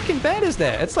 how fucking bad is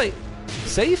that? It's like,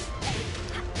 safe?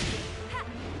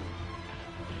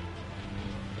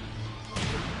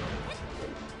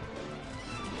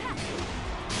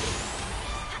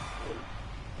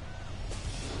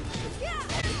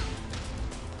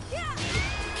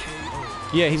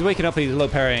 Yeah, he's waking up and he's low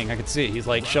parrying. I can see. He's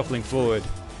like shuffling forward.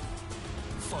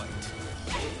 Fight.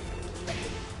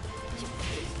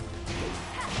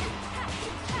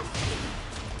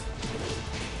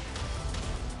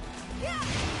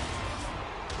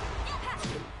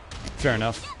 Fair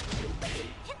enough.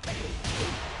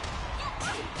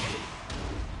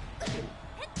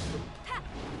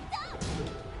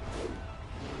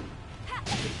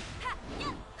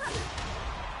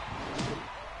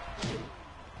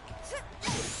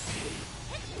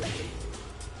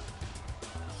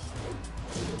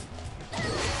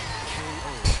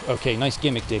 Okay, nice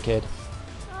gimmick, dickhead.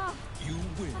 Oh, You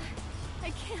win. I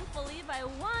can't believe I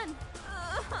won.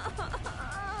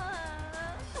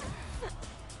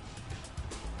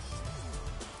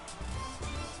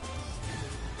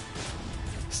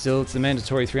 Still, it's the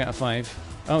mandatory 3 out of 5.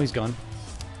 Oh, he's gone.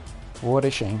 What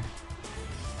a shame.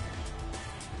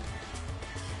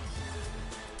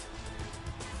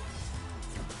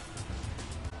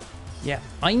 Yeah,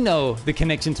 I know the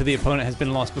connection to the opponent has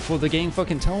been lost before the game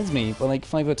fucking tells me by like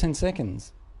 5 or 10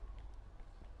 seconds.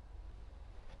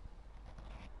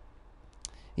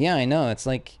 Yeah, I know. It's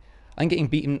like I'm getting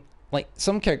beaten. Like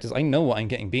some characters, I know what I'm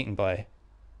getting beaten by,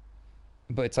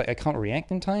 but it's like I can't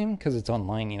react in time because it's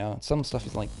online. You know, some stuff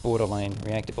is like borderline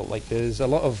reactable. Like there's a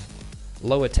lot of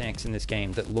low attacks in this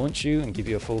game that launch you and give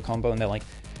you a full combo, and they're like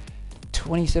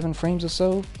 27 frames or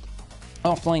so.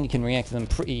 Offline, you can react to them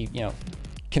pretty, you know,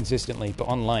 consistently, but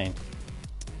online,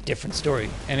 different story.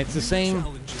 And it's the same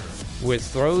with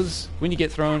throws. When you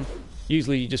get thrown,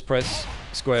 usually you just press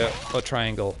square or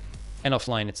triangle, and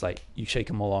offline it's like you shake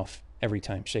them all off every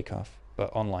time, shake off.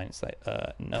 But online it's like,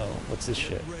 no, what's this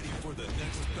shit? Ready for the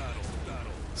next battle.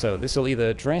 So this will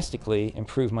either drastically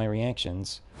improve my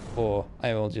reactions, or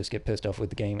I will just get pissed off with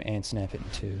the game and snap it in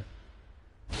two.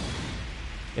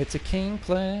 It's a king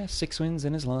player, 6 wins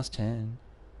in his last 10.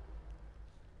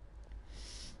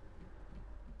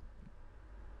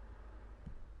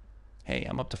 Hey,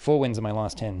 I'm up to 4 wins in my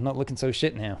last 10. Not looking so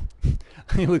shit now.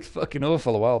 I looked fucking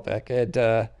awful a while back. I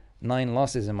had 9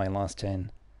 losses in my last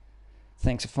 10.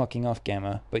 Thanks for fucking off,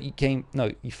 Gamma. But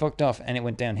you fucked off and it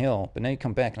went downhill. But now you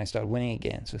come back and I started winning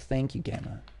again. So thank you,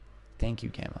 Gamma. Thank you,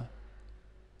 Gamma.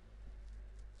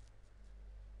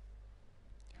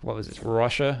 What was this?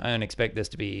 Russia? I don't expect this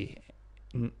to be,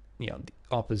 you know, the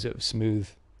opposite of smooth.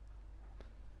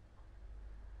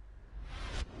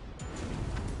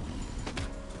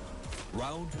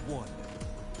 Round 1.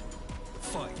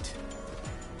 Fight.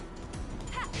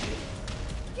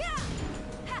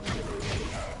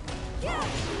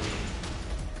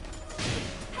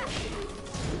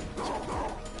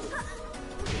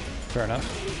 Fair enough.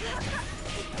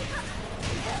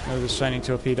 Oh, this shining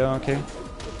torpedo, okay.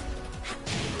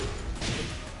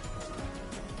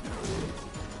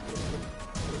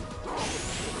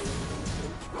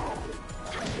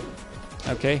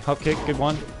 Okay, hop kick, good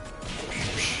one.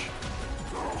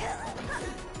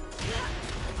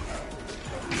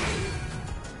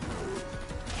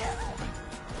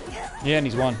 Yeah, and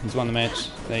he's won. He's won the match.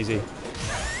 Easy.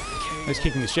 I was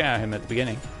kicking the shit out of him at the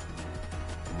beginning.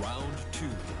 Round 2.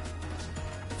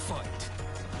 Fight.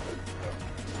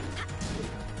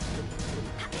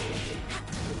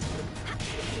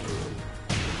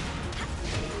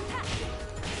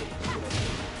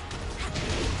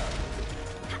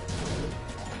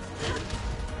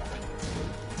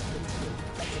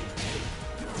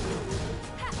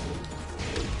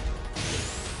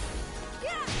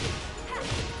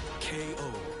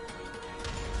 KO.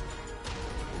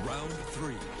 Round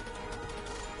 3.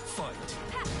 Fight.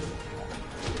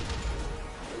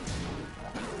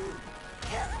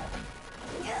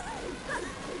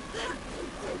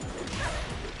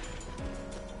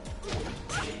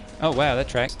 Oh wow, that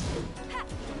tracks.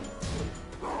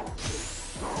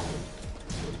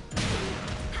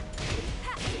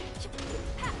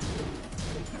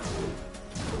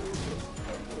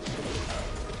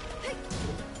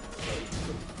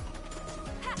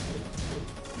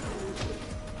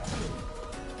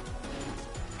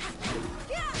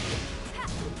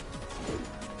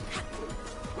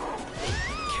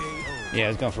 Yeah, I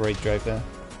was going for rage drive there.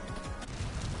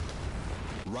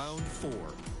 Round 4.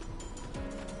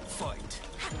 Fight.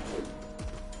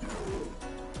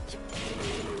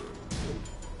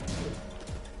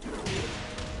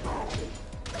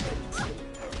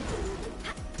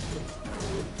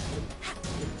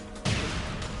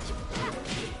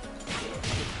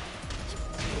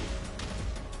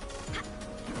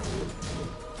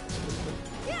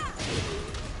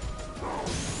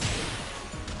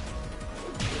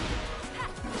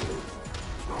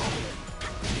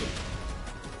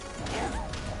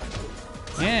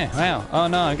 Yeah, wow. Oh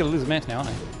no, I'm gonna lose a match now, aren't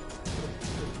I?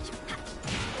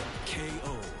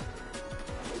 KO.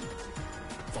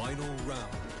 Final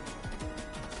round.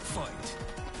 Fight.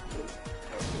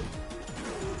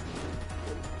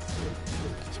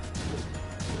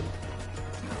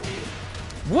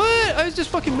 What? I was just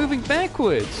fucking moving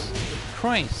backwards.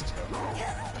 Christ.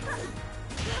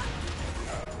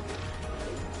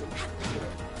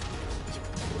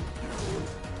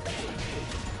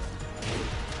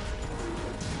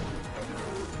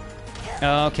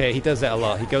 Oh, okay, he does that a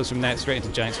lot. He goes from that straight into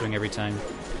giant swing every time.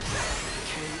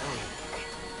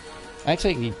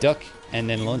 Actually, you duck and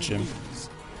then launch him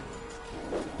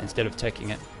instead of teching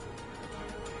it.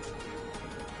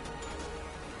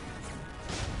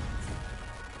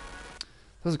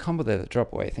 There was a combo there that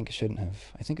dropped away. I think it shouldn't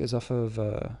have. I think it was off of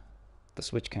the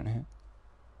switch counter here.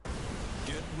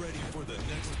 Get ready for the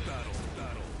next battle.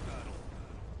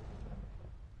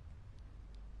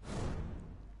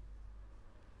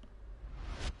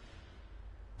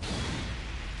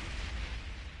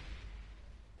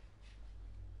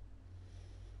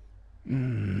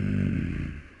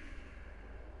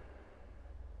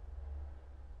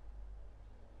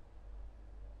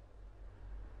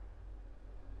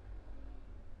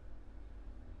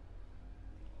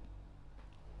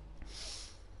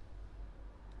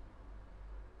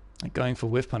 Like going for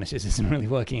whiff punishes isn't really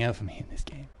working out for me in this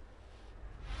game.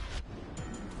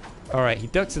 Alright, he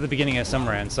ducks at the beginning of some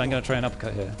rounds, so I'm going to try an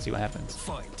uppercut here and see what happens.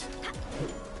 Fight.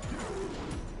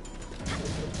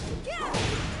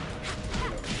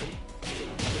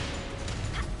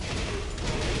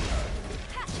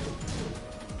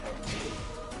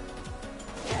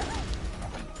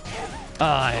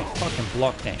 Ah, I fucking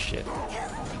blocked that shit.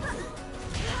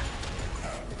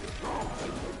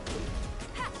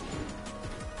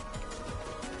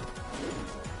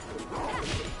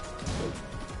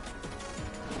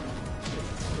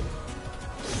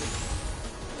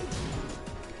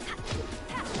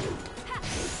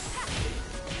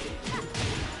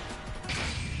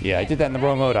 Yeah, I did that in the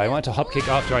wrong order. I wanted to hop kick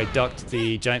after I ducked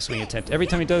the giant swing attempt. Every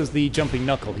time he does the jumping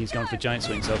knuckle, he's gone for giant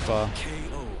swing so far.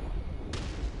 KO.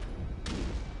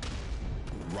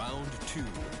 Round 2.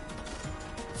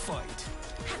 Fight.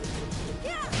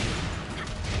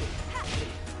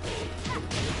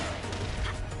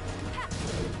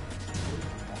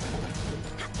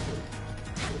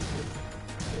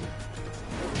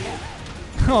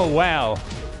 Oh, wow.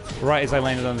 Right as I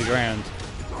landed on the ground.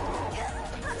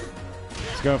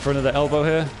 He's going for another elbow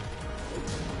here.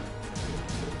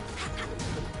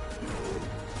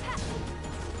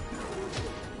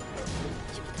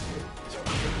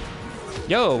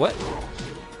 Yo, what?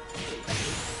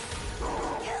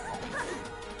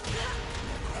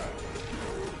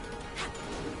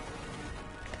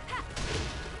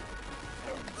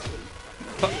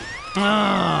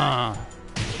 Ah!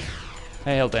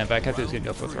 I held that back. I thought he was gonna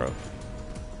go for a throw.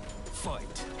 Fight.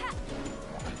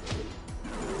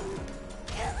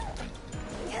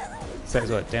 Says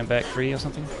what? Damn back 3 or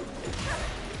something?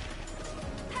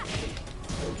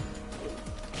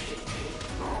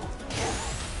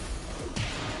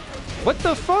 What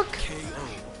the fuck?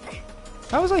 KO.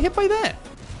 How was I hit by that?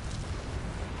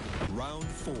 Round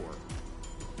 4.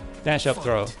 Dash up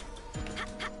throw.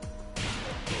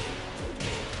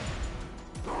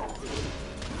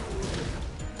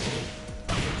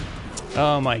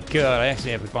 Oh my god, I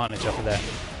actually have advantage off of that.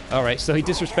 Alright, so he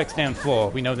disrespects down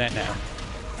 4. We know that now.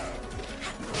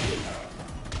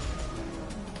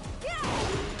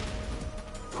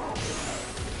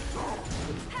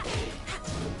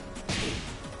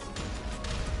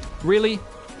 Really?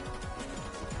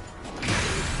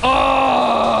 Oh,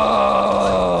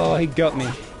 he got me.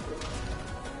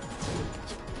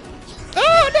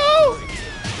 Oh no!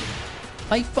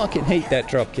 I fucking hate that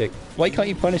drop kick. Why can't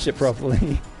you punish it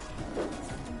properly?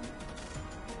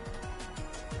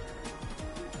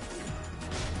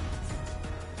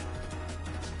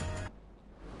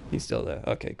 He's still there.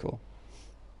 Okay, cool.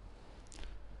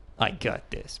 I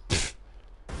got this.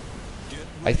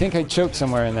 I think I choked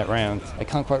somewhere in that round. I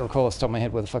can't quite recall off the top of my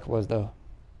head where the fuck it was, though.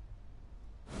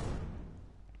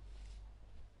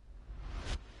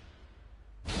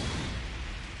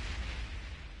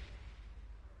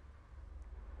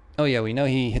 Oh yeah, we know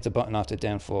he hits a button after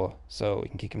down 4, so we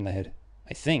can kick him in the head.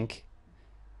 I think.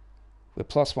 With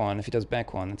 +1, if he does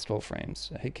back 1, it's 12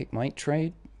 frames. A head kick might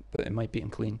trade, but it might beat him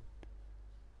clean.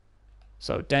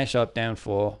 So dash up, down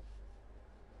 4,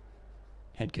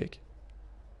 head kick.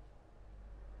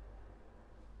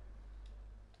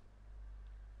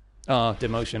 Oh,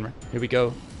 demotion. Here we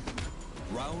go.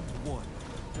 Round 1.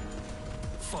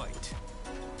 Fight.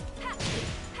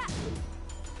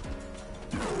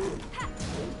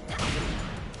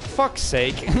 fuck's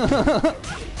sake.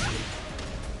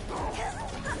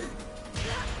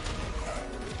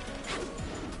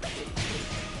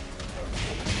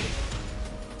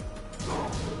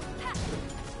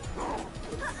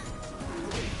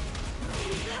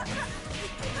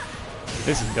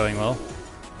 This is going well.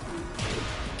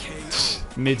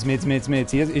 Mids. He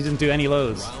doesn't do any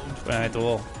lows at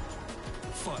all.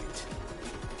 Fight.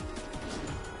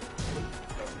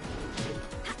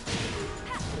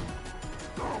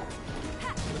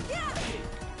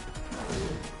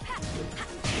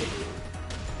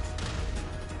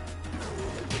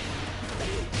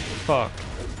 Fuck.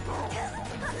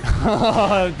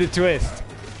 The twist.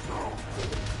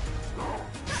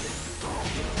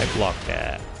 I blocked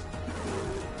that.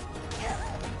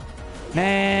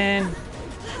 Man.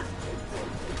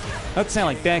 That sound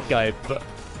like that guy, but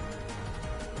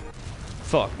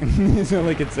fuck. That's all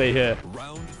I could say here.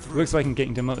 Round 3. Looks like I'm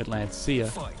getting demoted, lads. See ya.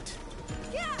 Fight.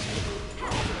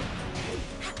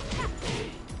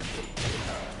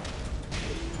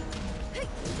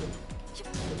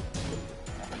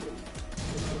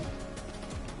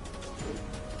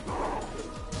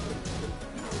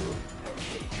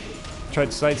 Tried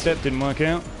to sidestep, didn't work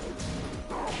out.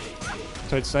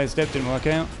 Tried to sidestep, didn't work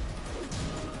out.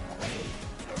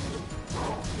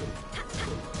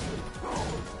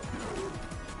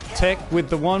 Tech with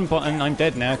the one button. I'm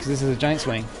dead now because this is a giant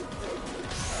swing.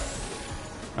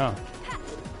 Oh.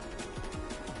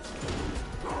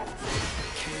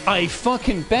 I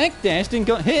fucking backdashed and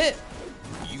got hit!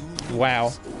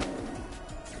 Wow.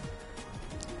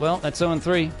 Well, that's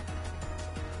 0-3.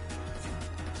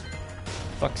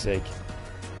 Fuck's sake.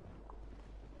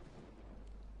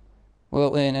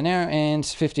 Well, in an hour and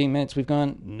 15 minutes, we've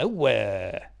gone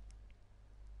nowhere.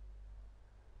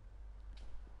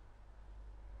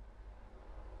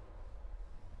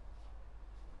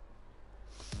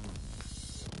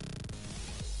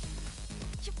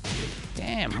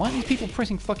 Damn, why are these people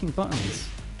pressing fucking buttons?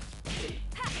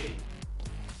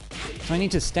 Do I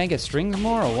need to stagger strings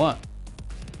more or what?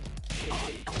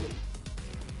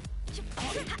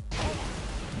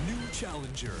 New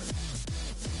challenger.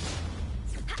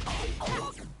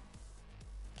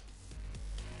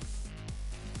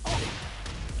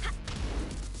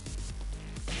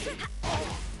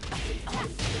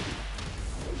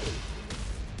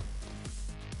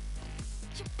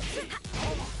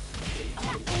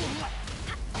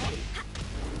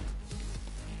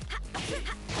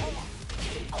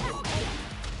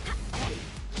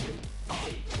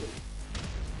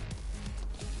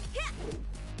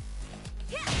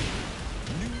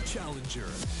 Challenger.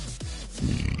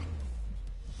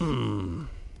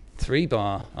 3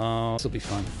 bar. Oh, this will be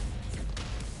fun.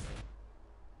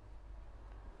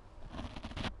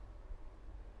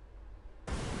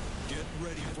 Get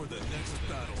ready for the next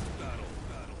battle.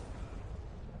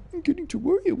 Getting to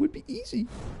Warrior would be easy.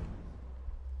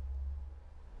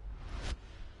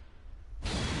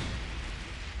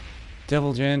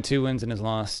 Devil Jan, 2 wins in his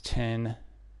last 10.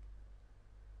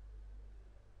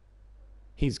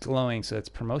 He's glowing, so it's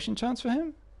promotion chance for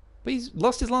him? But he's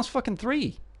lost his last fucking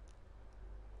 3.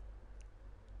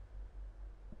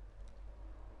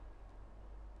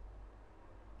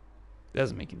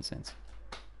 Doesn't make any sense.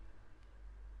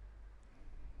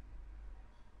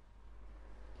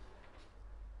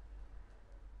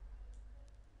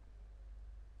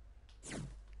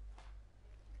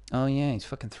 Oh yeah, he's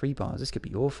fucking 3 bars. This could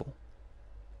be awful.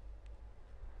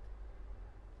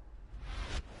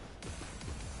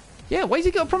 Yeah, why's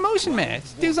he got a promotion match?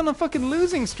 Dude's on a fucking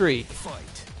losing streak.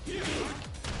 Fight.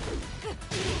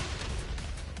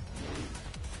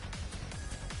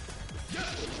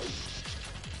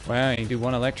 Wow, you do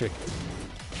 1 electric.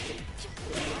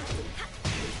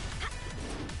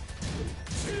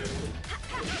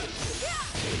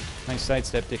 Nice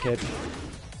sidestep, dickhead.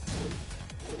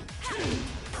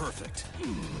 Perfect.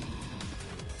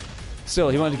 Still,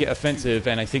 he wanted to get offensive,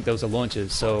 and I think those are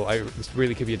launches, so this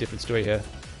really could be a different story here.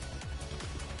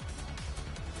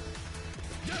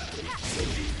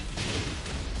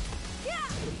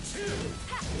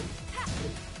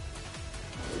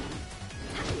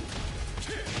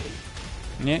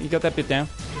 Yeah, you got that bit down.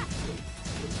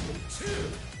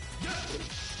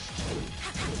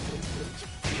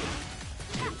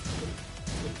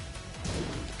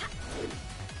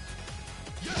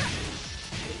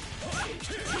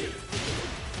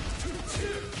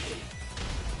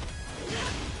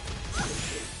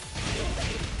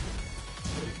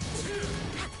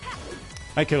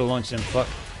 I could have launched him, fuck.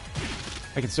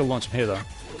 I can still launch him here though.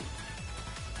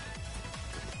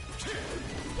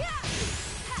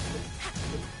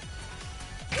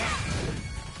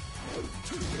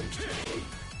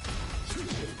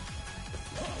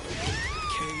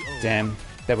 Damn,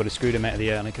 that would have screwed him out of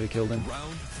the air and I could have killed him.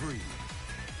 Round 3.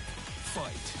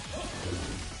 Fight.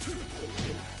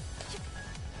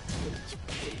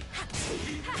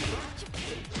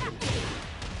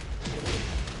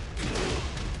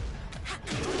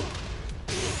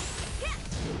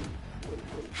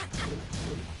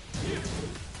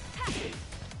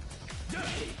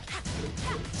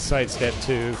 Sidestep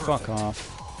 2, fuck off.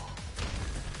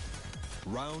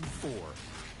 Round 4.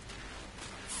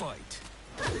 Fight.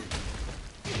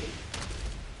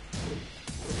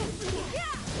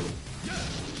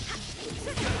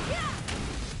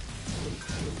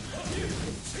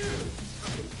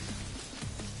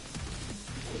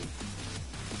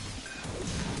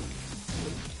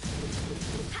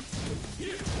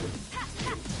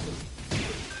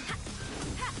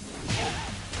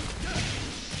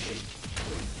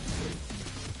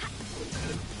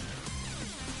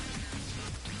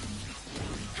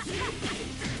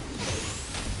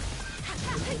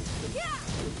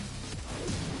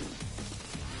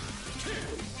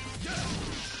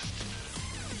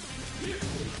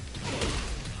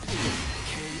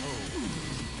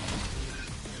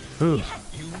 Ooh.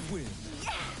 You win.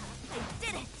 Yeah, I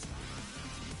did it.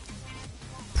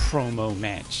 Promo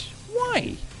match.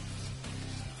 Why?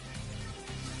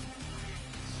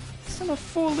 He's on a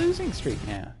 4 losing streak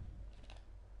now.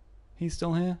 He's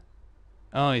still here?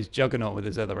 Oh, he's Juggernaut with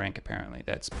his other rank apparently.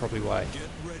 That's probably why. Get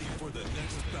ready for the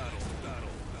next battle.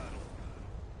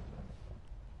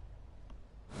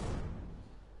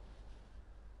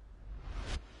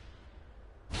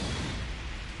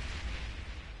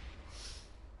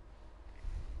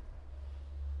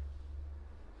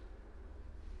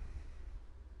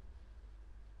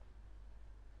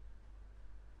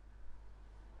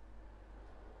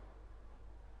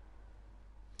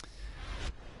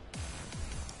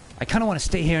 I kind of want to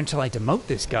stay here until I demote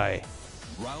this guy.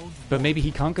 Round But maybe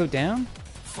he can't go down?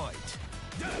 fight.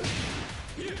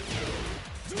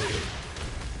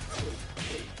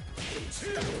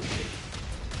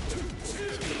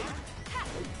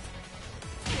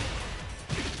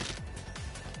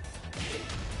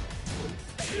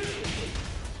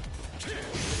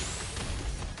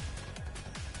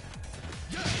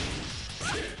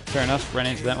 Fair enough, ran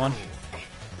into that one.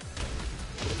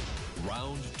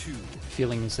 Round 2.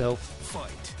 Feeling himself.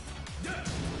 Fight.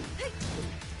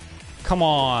 Come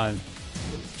on.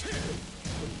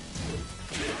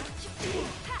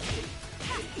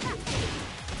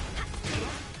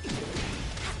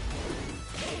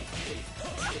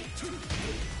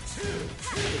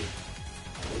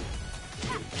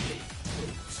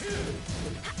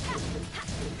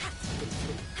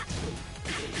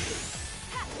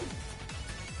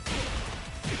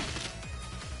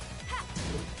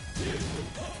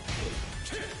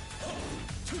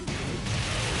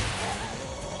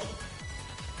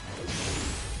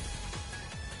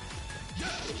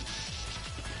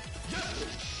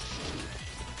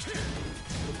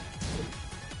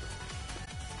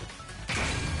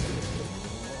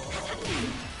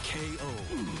 KO.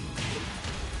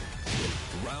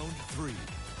 Round 3.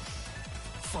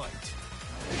 Fight.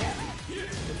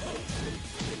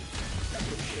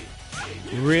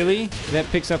 Really? That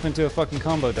picks up into a fucking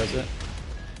combo, does it?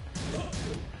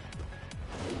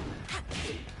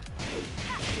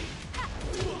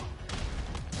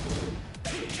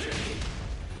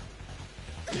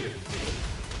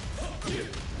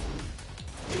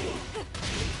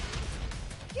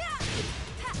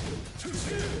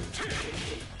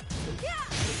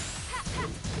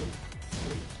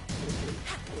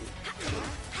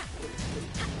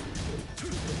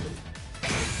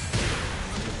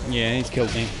 Yeah, he's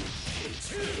killed me.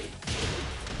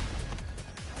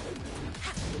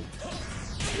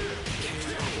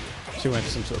 She went for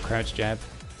some sort of crouch jab.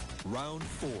 Round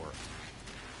 4.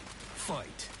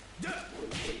 Fight.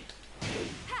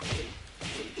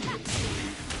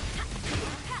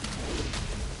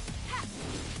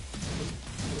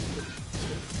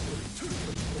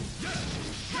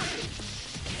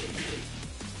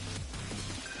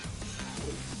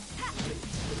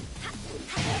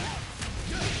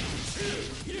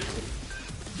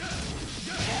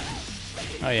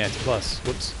 Oh yeah, it's plus.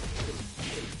 Whoops.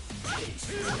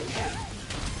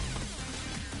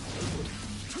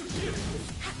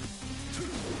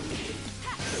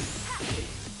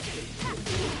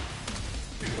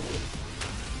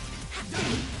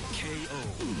 KO.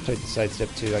 Tried to sidestep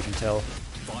too, I can tell.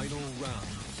 Final round.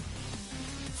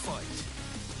 Fight.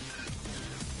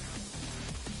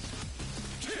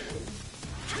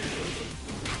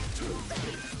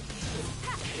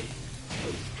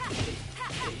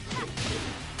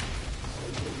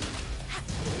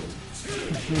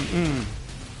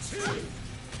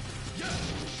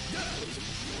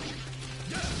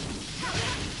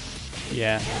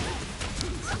 Yeah.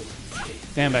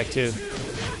 Stand back too.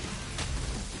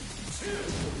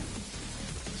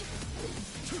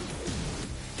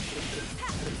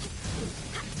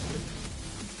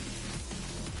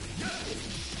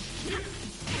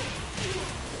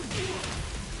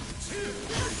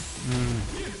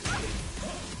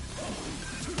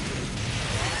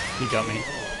 He got me.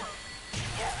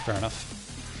 Fair enough.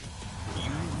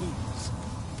 You lose.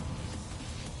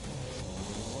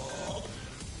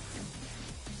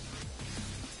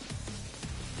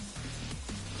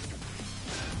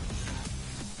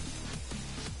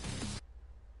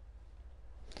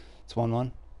 It's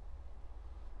 1-1.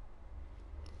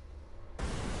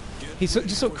 He just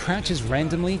sort of crouches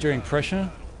randomly during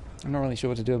pressure. I'm not really sure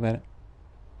what to do about it.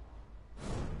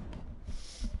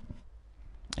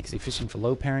 Like, is he fishing for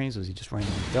low parries, or is he just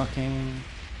randomly ducking?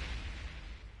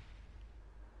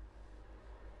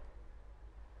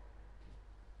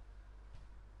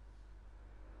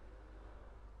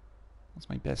 What's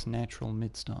my best natural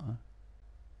mid-starter?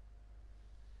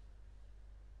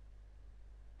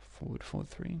 Forward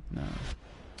 4-3? No.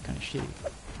 It's kind of shitty.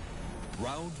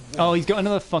 Round one. Oh, he's got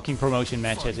another fucking promotion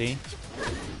match, has he?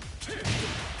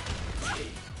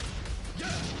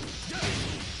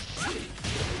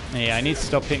 Yeah, I need to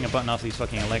stop hitting a button off these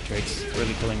fucking electrics. It's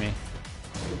really killing me.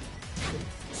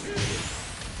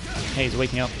 Hey, he's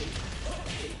waking up.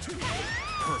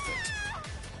 Perfect.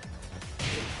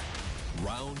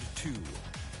 Round two.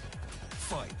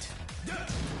 Fight.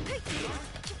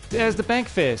 There's the bank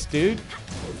fist, dude.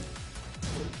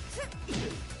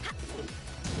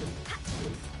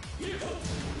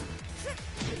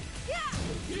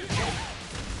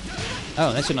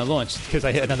 Oh, that shouldn't have launched because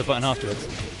I hit another button afterwards.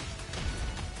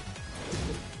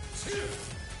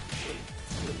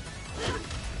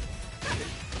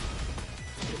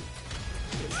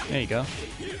 There you go.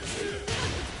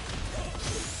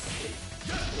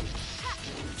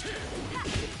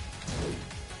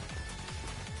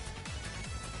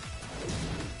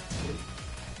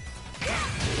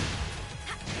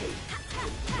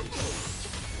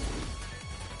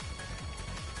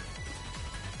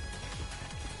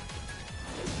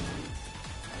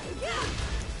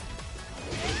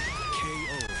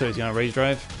 So he's gonna rage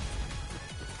drive.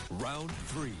 Round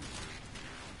three.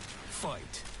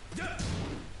 Fight.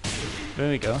 There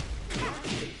we go.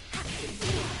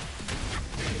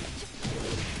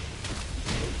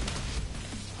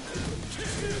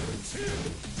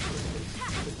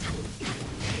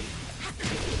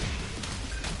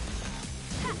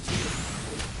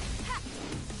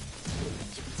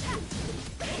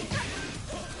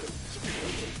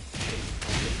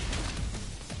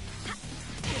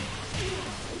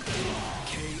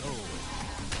 KO.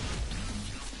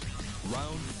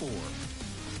 Round four.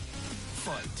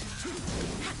 Fight.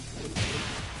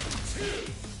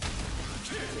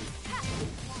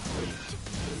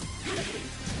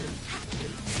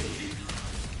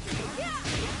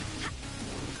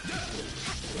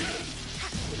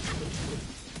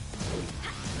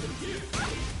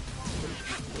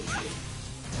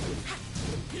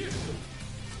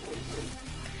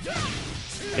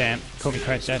 Damn, caught me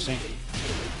crouch dashing.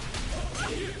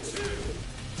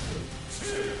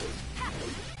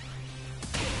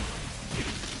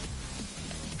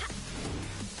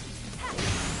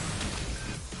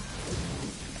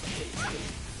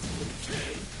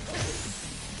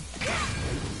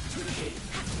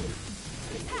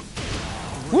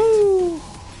 Woo!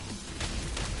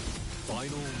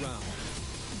 Final round.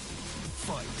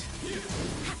 Fight.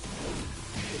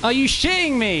 Are you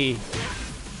shitting me?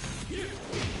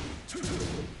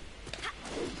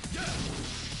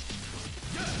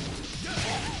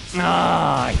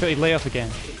 Ah, I thought he'd lay off again.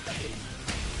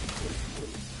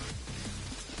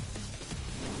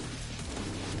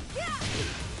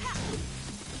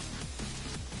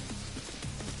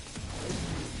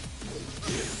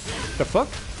 The fuck?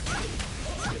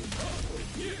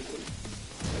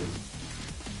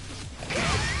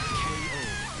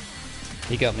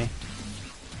 He got me.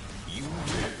 You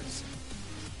lose.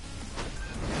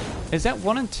 Is that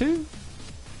 1 and 2?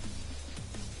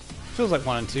 Feels like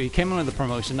 1 and 2. He came on with the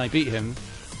promotion, I beat him.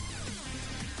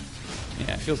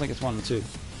 Yeah, it feels like it's 1 and 2.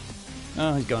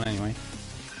 Oh, he's gone anyway.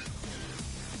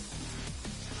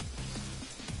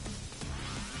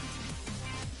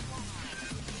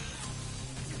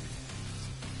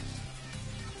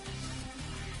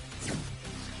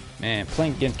 Man,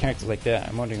 playing against characters like that,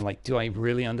 I'm wondering, like, do I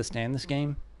really understand this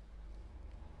game?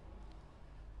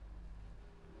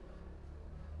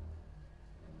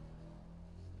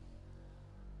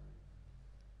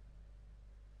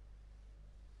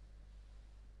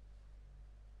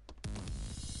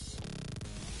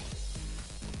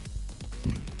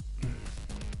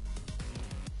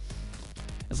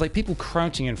 It's like people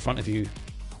crouching in front of you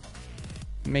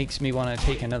makes me want to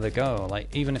take another go.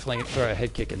 Like, even if like throw a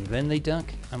head kick and then they duck,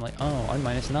 I'm like, oh, I'm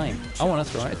 -9. I want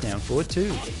to throw it down forward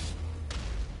too.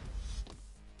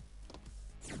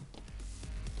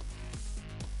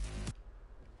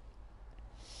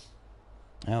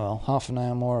 Oh well, half an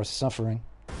hour more of suffering.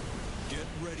 Get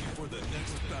ready for the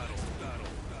next battle.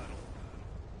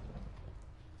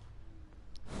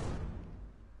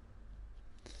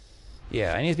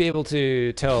 Yeah, I need to be able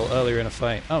to tell earlier in a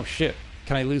fight, oh shit,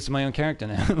 can I lose to my own character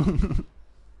now?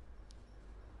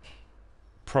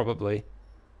 Probably.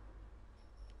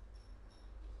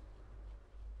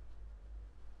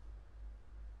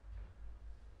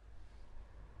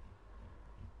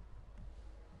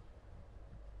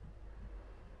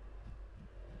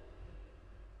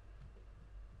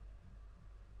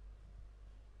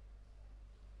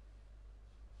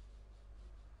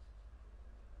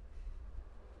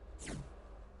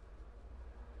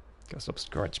 Gotta stop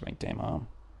scratching my damn arm.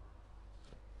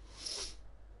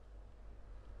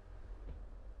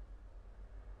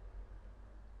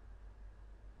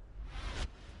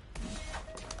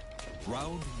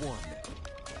 Round 1.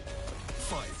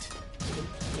 Fight.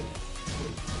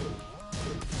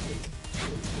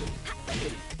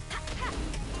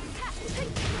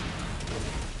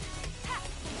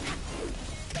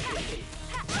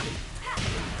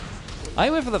 I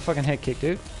went for the fucking head kick,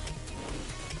 dude.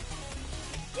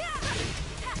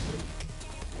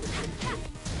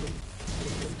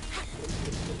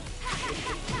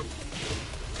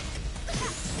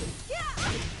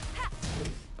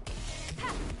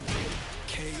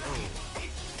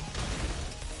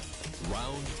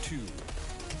 Round 2.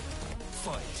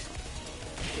 Fight.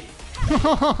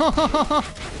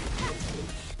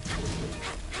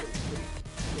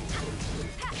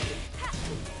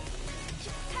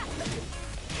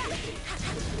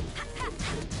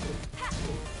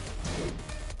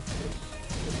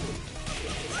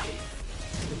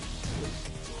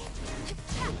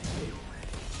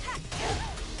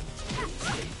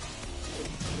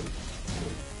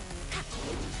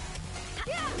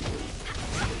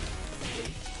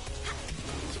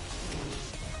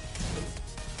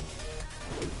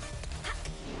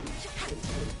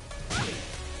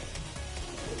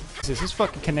 This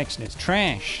fucking connection is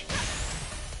trash.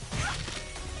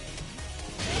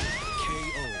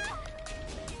 KO.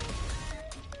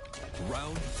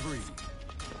 Round 3.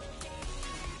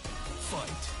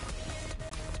 Fight.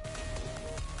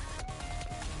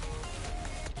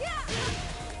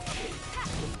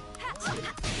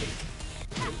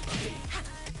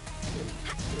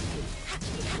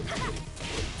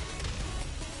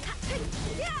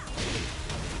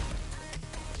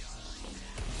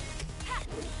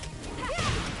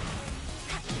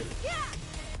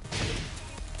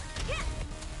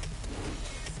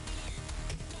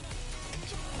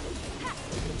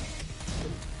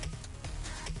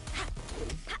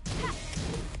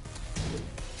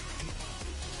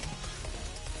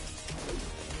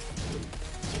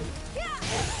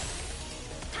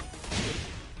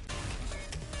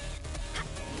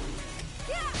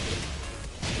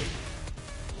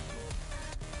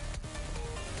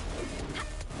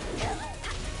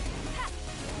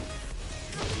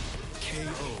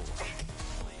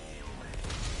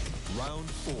 Round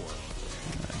 4.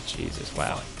 Oh, Jesus,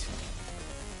 wow.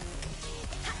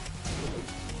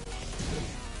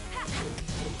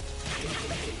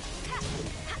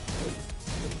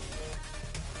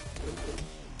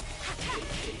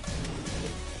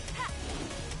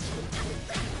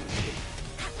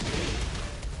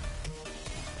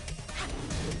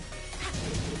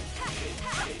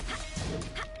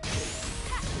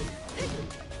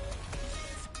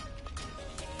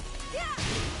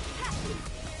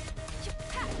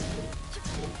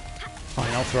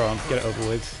 Fine, I'll throw him. Get it over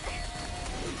with.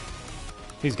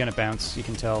 He's gonna bounce, you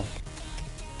can tell.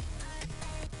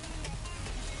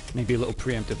 Maybe a little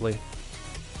preemptively.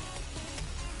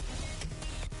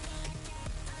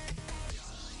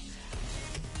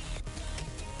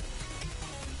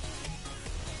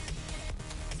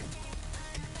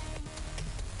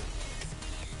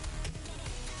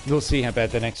 We'll see how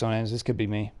bad the next one is. This could be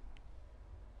me.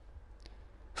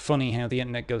 Funny how the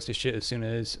internet goes to shit as soon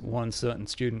as one certain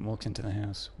student walks into the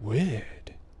house.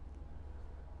 Weird.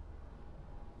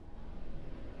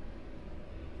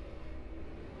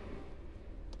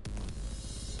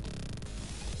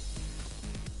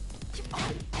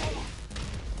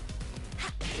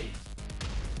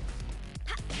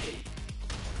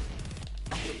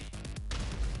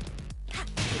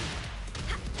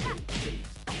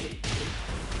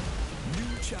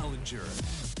 New challenger.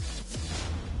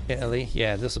 Italy?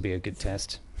 Yeah, this will be a good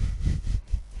test.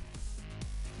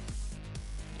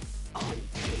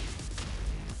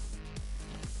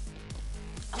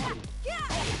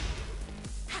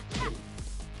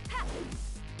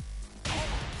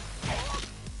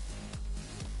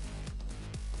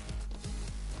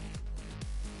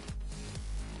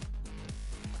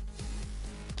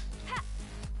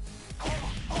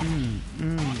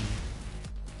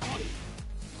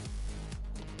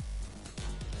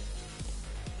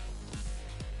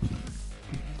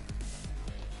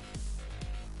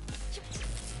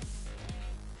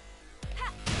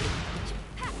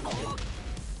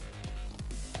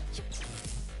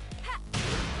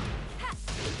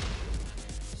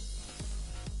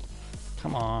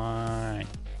 Come on.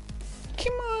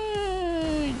 Come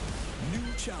on.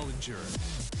 New challenger.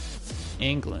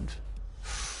 England.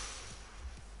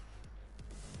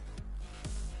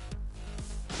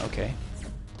 Okay.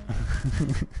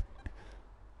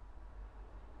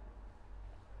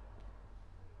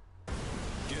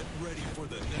 Get ready for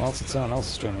the next Whilst someone else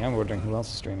is streaming, I'm wondering who else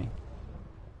is streaming.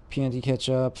 PND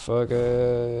Ketchup,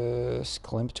 Fergus,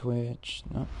 Climp Twitch.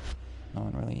 No, no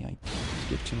one really. I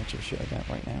give too much of a shit about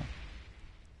right now.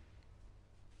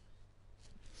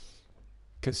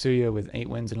 Katsuya with 8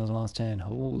 wins in his last 10.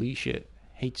 Holy shit.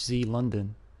 HZ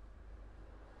London.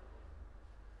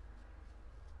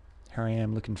 Here I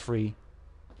am looking free.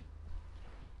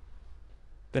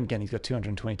 Then again, he's got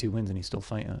 222 wins and he's still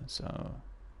fighter, so...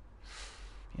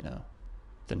 You know.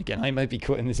 Then again, I might be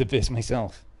caught in this abyss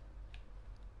myself.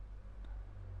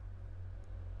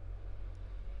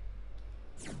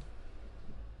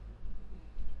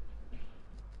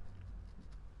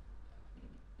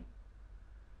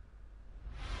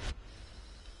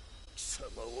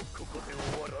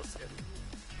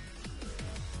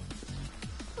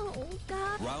 Oh,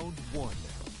 God. Round 1.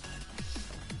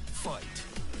 Fight.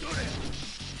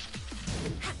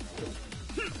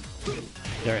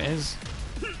 There it is.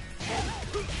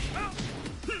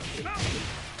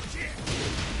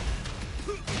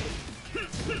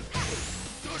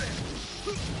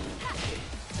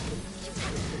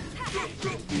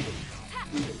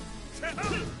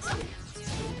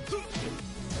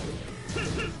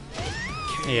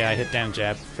 Yeah, I hit down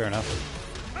jab. Fair enough.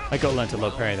 I got to learn to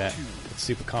low parry that. It's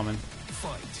super common.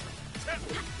 Fight.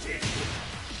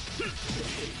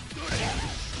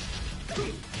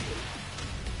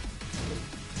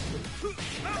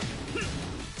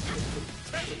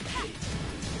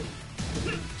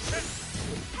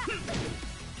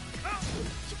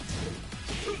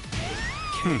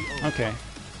 Okay.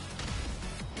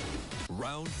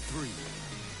 Round 3.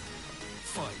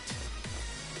 Fight.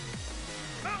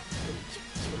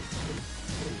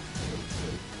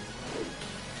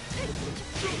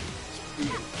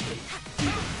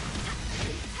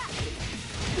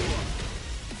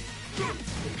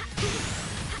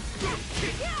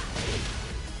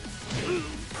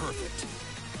 Perfect.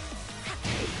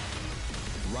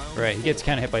 Round Right, he gets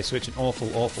kind of hit by switch an awful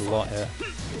lot here.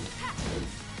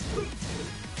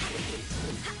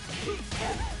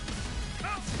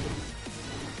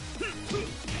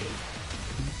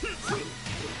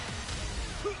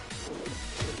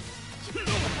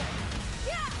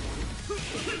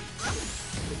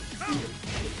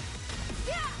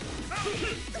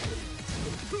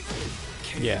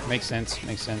 Yeah, makes sense,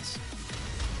 makes sense.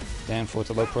 Down 4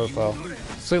 to low profile.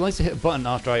 So he likes to hit a button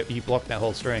after you block that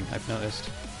whole string, I've noticed.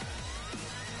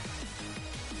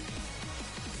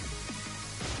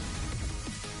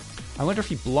 I wonder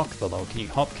if you block the low, can you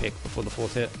hop kick before the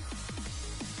 4th hit?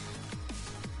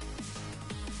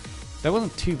 That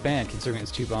wasn't too bad considering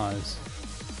it's 2 bars.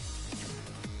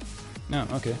 No,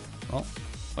 okay. Well,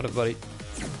 whatever, buddy.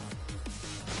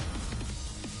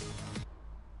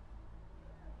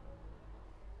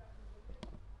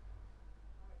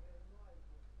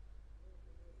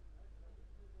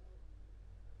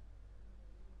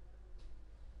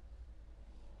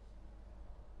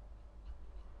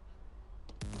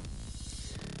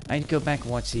 I'd go back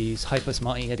and watch these Hyper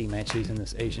Smarty Eddie matches and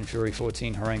this Asian Fury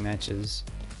 14 harangue matches.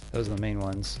 Those are the main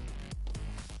ones.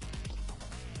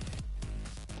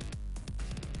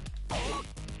 I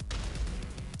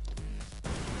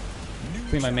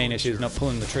think my main issue is not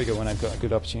pulling the trigger when I've got a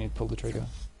good opportunity to pull the trigger.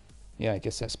 Yeah, I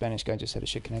guess that Spanish guy just had a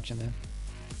shit connection there.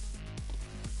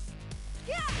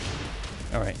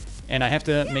 Alright, and I have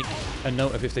to make a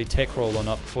note of if they tech roll or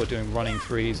not before doing running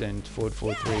 3s and forward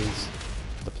 3s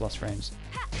for the plus frames.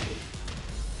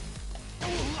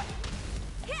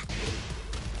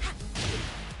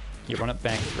 You run up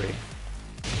back 3.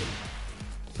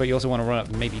 But you also want to run up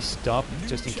and maybe stop,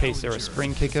 just in case they're a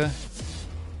spring kicker.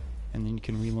 And then you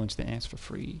can relaunch the ass for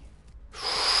free.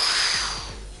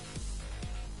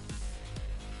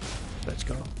 Let's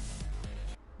go.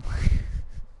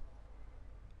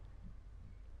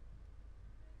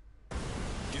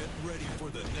 Get ready for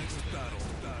the next battle.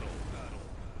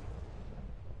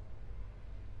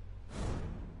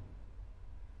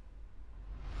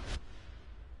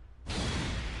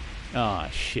 Ah,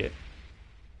 shit.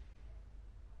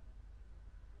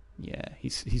 Yeah,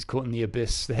 he's caught in the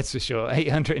abyss, that's for sure.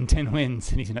 810 wins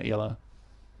and he's not yellow.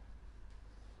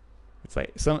 It's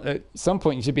like at some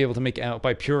point you should be able to make it out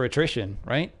by pure attrition,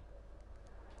 right?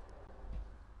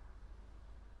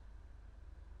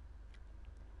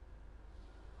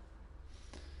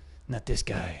 Not this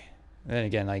guy. Then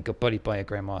again, I got buddied by a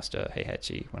Grandmaster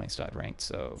Heihachi when I started ranked,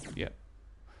 so yeah,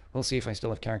 We'll see if I still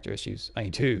have character issues. I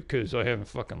do, because I haven't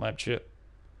fucking lapped shit.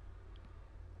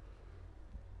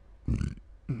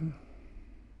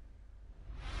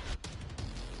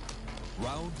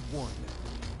 Round 1.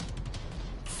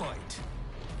 Fight.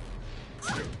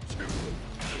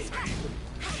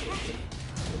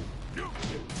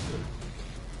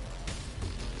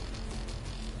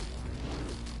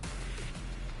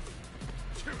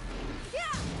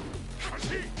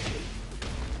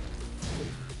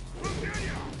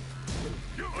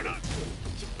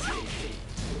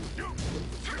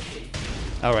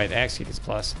 Alright, axe kick is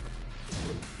plus.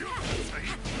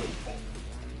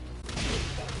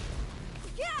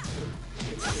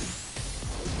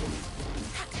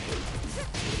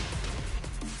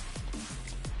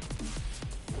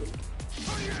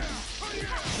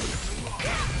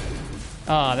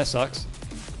 Ah, that sucks.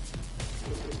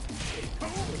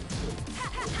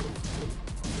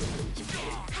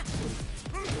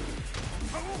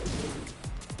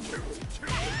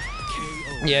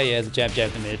 Yeah, the jab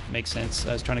the mid. Makes sense.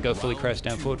 I was trying to go fully crouch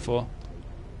down forward 4.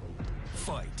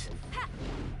 Fight.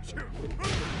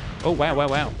 Oh, wow.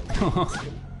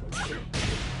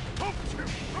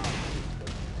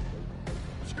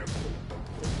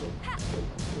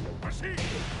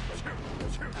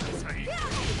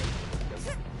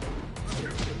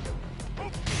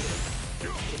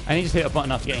 I need to hit a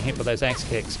button after getting hit by those axe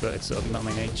kicks, but it's sort of not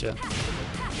my nature.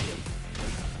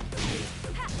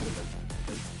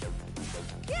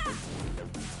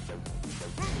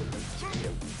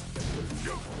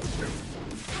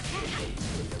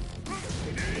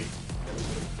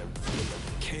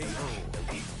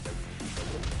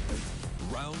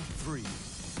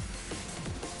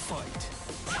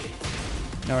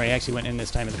 Alright, he actually went in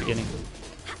this time at the beginning.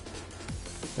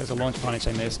 There's a launch punish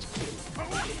I missed.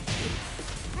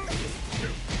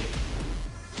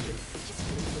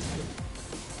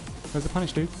 Where's the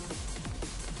punish, dude?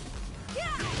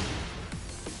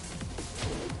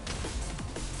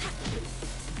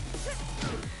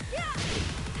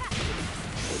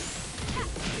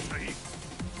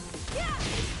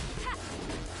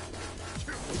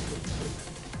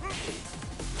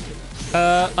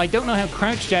 I don't know how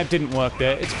crouch jab didn't work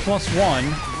there. It's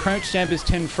 +1. Crouch jab is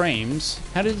 10 frames.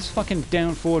 How did this fucking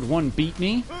down forward 1 beat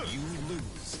me? You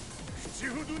lose.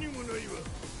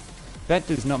 That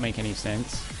does not make any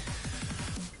sense.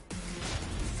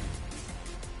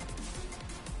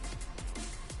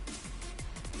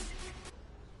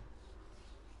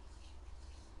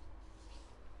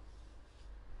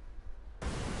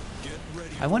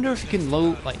 I wonder if you can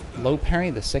low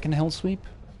parry the second held sweep.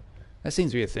 That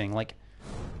seems to be a thing. Like,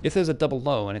 if there's a double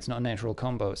low and it's not a natural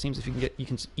combo, it seems if you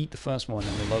can eat the first one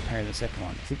and then low parry the second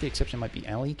one. I think the exception might be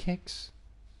alley kicks.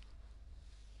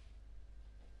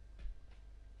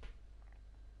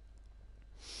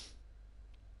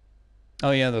 Oh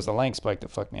yeah, there was a lag spike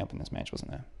that fucked me up in this match, wasn't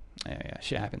there? Yeah,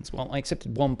 shit happens. Well, I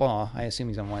accepted 1 bar. I assume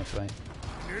he's on Wi-Fi.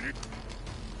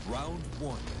 Round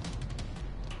 1.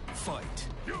 Fight.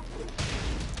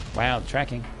 Wow,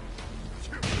 tracking.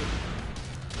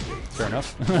 Fair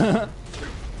enough.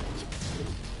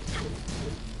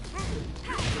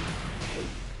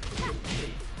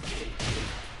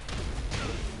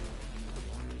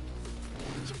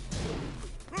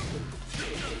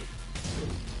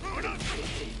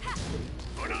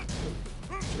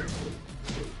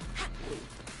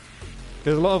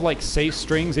 There's a lot of like safe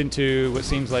strings into what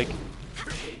seems like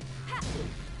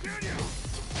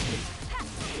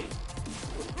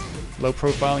low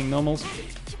profiling normals.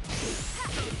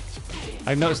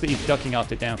 I've noticed that he's ducking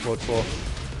after down forward 4.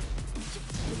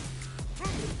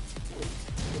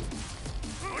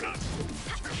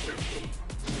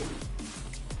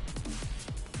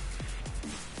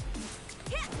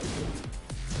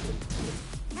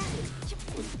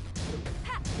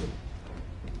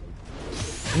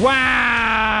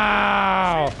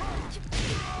 Wow!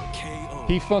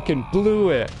 He fucking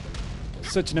blew it.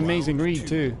 Such an amazing read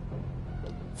too.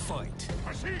 Fight.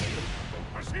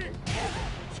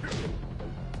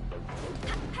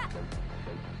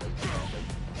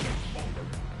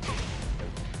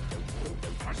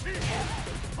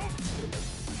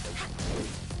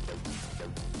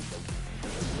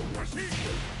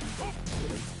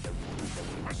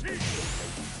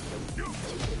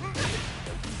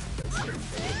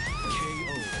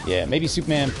 Yeah, maybe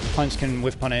Superman punch can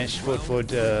whiff punish, forward,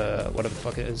 whatever the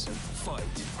fuck it is. Fight.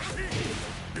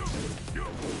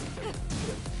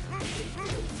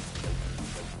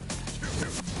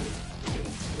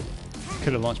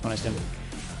 Could have launch punished him.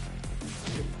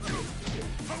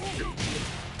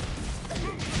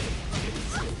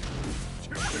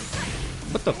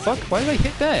 What the fuck? Why did I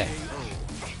hit there?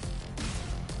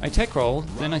 I tech rolled,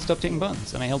 then I stopped hitting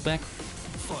buttons, and I held back.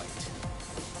 Fight.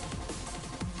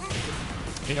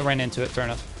 I ran into it, fair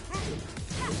enough.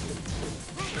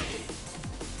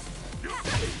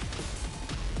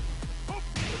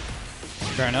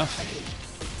 Fair enough.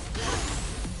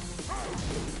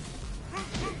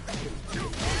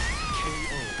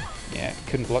 Yeah,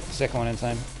 couldn't block the second one in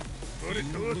time.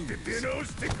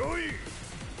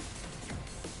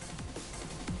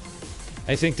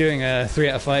 I think doing a 3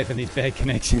 out of 5 in these bad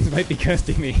connections might be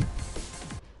costing me.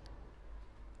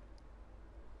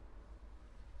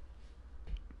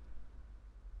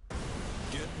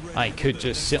 I could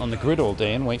just sit on the grid all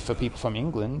day and wait for people from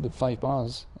England with 5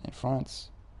 bars in France.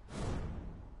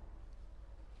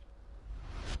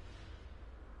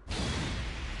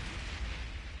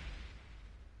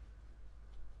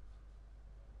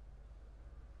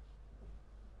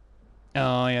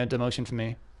 Oh yeah, demotion for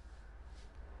me.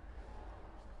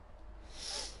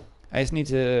 I just need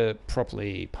to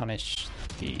properly punish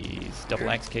these double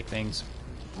axe kick things.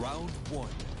 Round 1.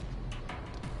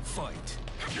 Fight.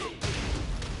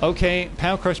 Okay,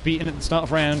 power crush beaten at the start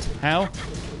of round. How?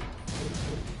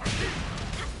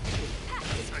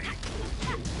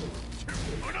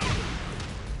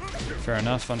 Fair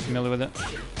enough, I'm familiar with it.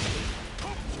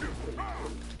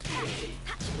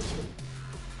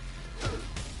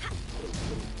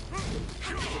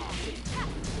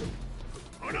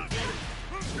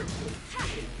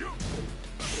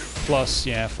 Plus,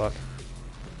 yeah, fuck.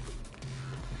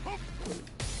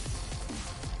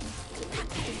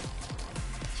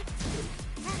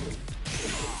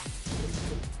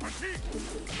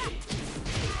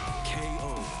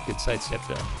 KO. Good sidestep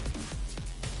there.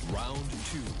 Round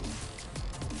 2.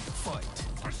 Fight.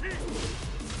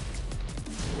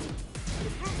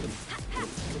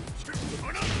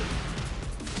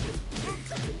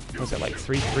 Was that like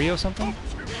 3-3 or something?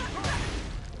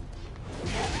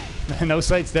 No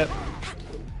sidestep.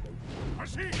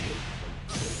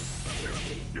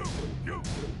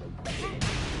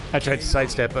 I tried to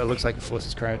sidestep, but it looks like it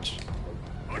forces crouch.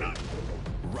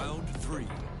 Round 3.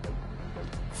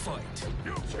 Fight.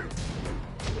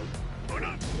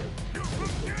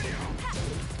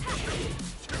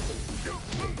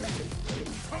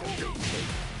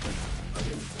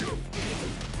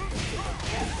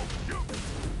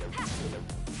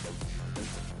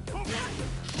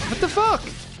 What the fuck?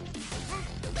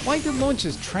 Why do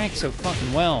launchers track so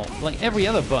fucking well? Like every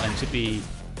other button should be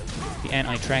the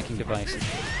anti-tracking device.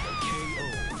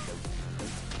 KO.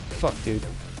 Fuck, dude.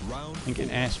 Round I'm getting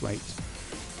 4. ass raped.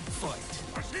 Fight.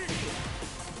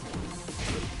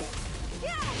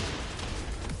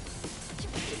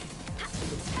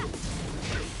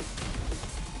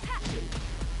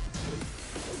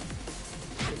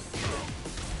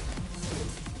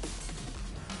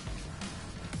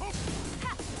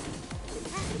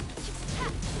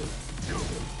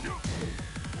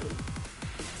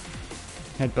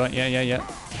 Headbutt, yeah.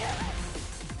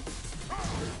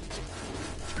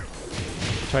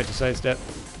 Tried to sidestep.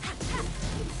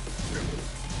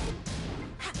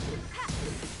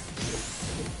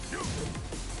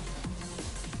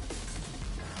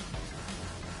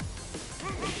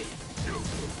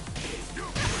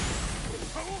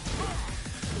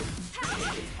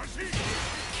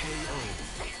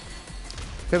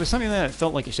 There was something there that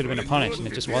felt like it should have been a punish, and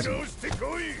it just wasn't.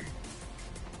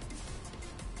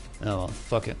 Oh well,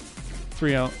 fuck it.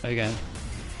 3-0 again.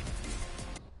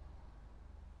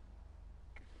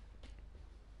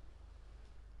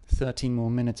 "13 more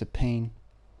minutes of pain."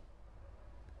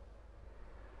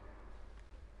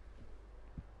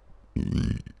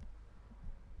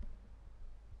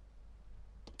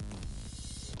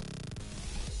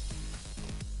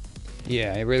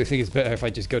 Yeah, I really think it's better if I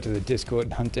just go to the Discord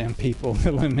and hunt down people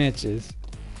that win matches.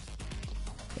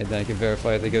 And then I can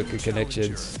verify if they got good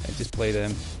connections and just play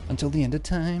them until the end of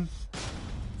time.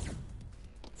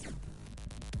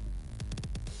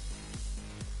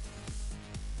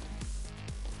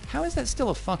 How is that still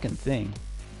a fucking thing?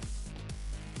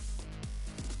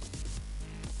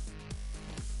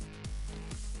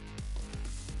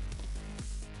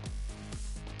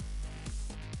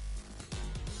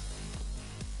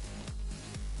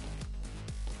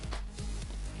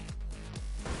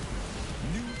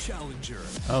 New challenger.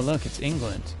 Oh look, it's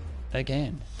England.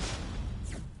 Again.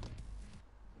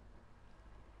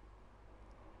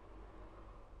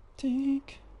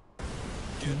 Take.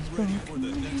 Get ready for the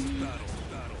next battle.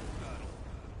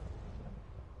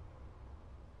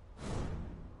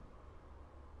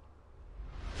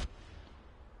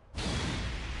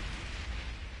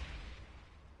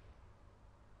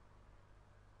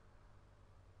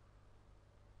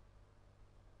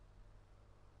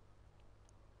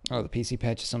 Oh, the PC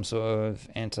patch is some sort of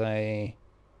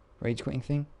anti-rage quitting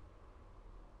thing?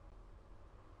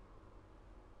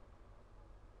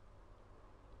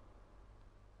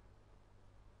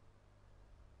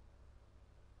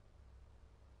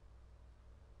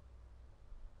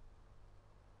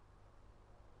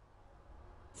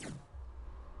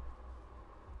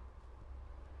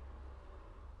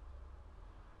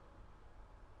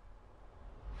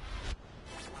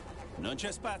 Non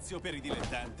c'è spazio per I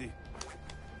dilettanti.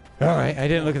 Alright, I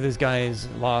didn't look at this guy's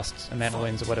last amount of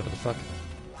wins or whatever the fuck.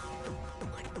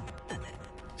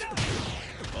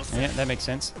 Yeah, that makes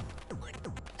sense.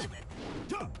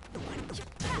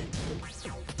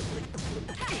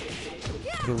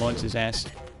 He'll launch his ass.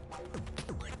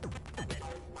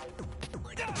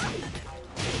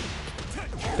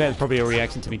 That's probably a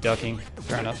reaction to me ducking.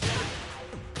 Fair enough.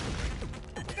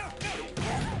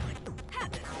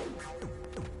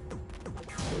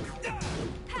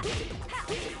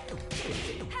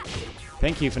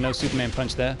 Thank you for no Superman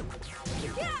punch there.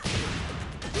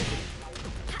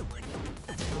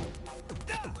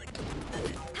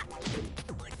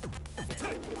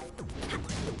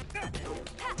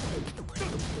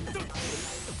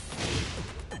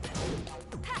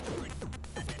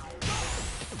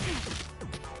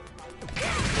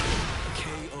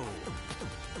 KO.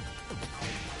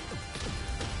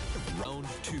 Round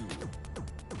 2.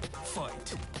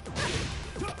 Fight.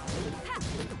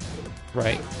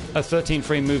 Right. A 13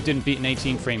 frame move didn't beat an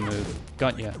 18 frame move.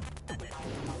 Got ya.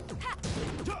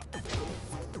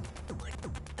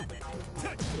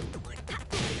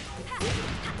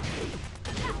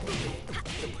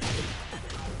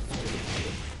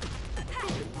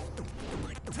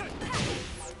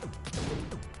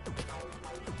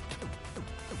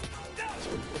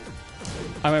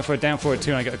 I went for a down forward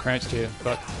too and I got a crouch too,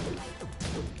 but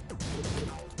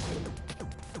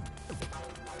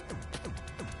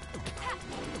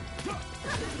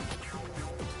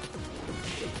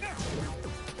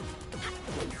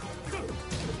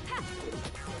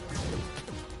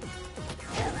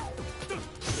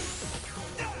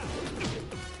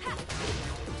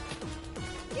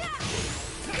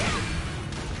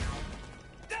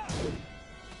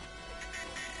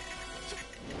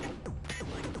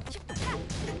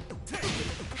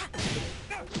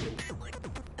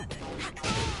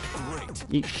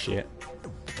eat shit.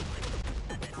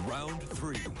 Round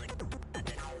 3.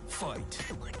 Fight.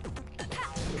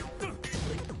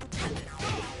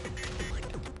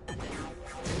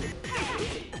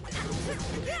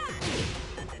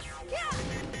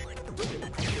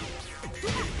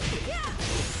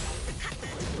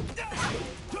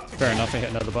 Fair enough, I hit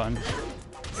another button.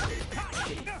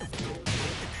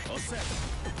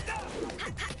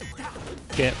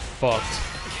 Get fucked.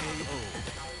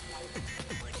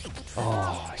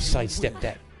 Oh, I sidestepped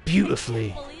that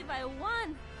beautifully. I believe I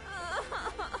won.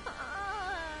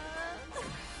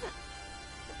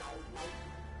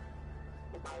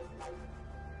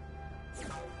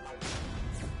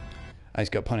 I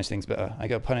just gotta punish things better. I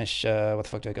gotta punish, what the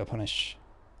fuck do I gotta punish?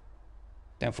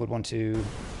 Down forward 1, 2.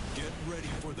 Get ready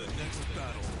for the next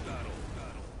battle.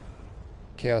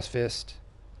 Chaos Fist.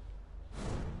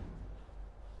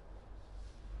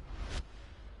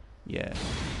 Yeah.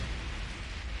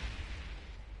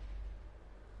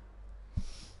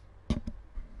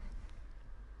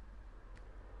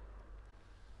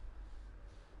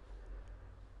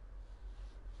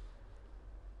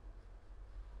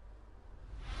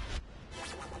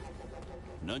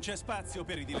 Non c'è spazio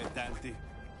per I dilettanti.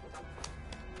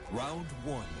 Round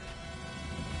 1.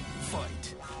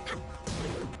 Fight.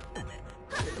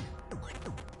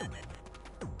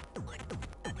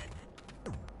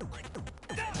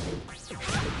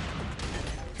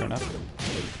 Fair enough.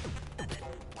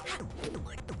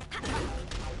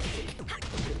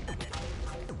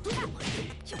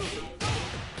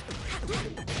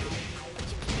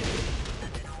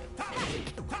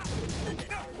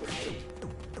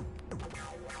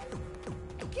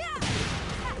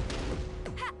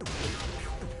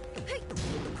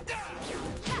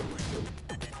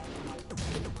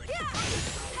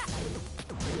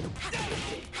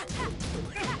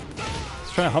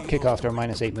 Trying to hop kick after a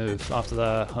 -8 move after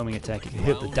the homing attack. You can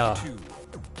hit the da.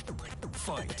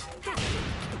 Fight.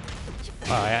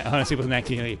 Oh, I honestly wasn't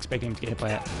actually expecting him to get hit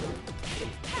by it.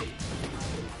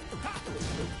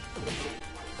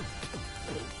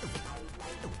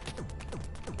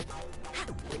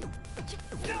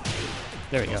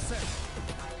 There we go.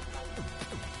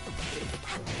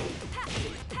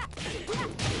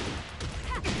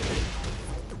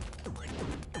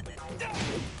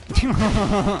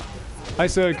 I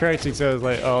saw it crouching, so I was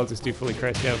like, oh, I'll just do fully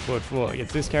crouch down forward 4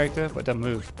 against this character, but doesn't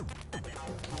move.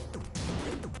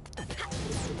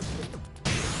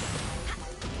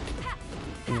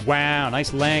 Wow,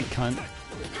 nice leg, cunt.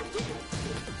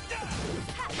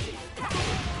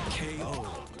 KO.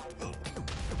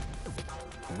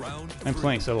 Round I'm three.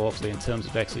 playing so awfully in terms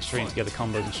of actually stringing together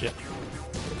combos and shit.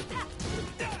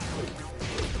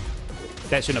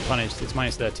 That shouldn't have punished. It's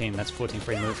minus 13. That's a 14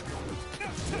 frame move.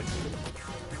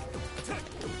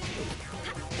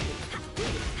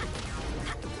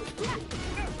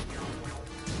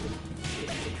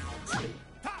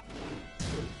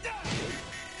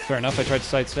 Fair enough, I tried to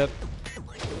sidestep.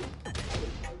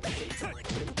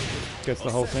 Gets the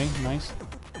whole thing, nice.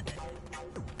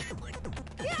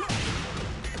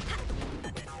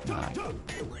 Nice.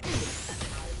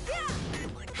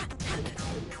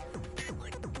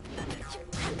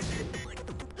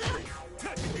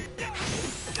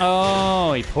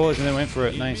 Oh, he paused and then went for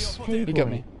it, nice. He got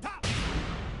me.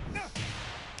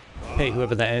 Hey,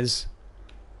 whoever that is.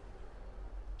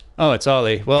 Oh, it's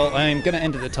Ollie. Well, I'm gonna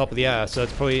end at the top of the hour, so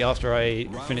it's probably after I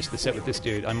finish the set with this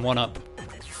dude. I'm one up.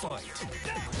 Fight.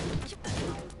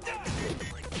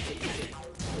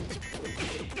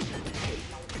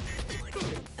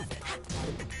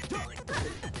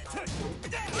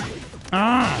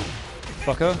 Ah!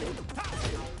 Fucker.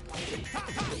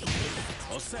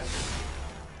 All set.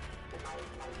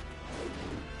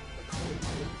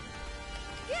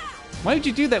 Why would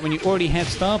you do that when you already have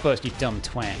Starburst, you dumb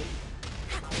twat?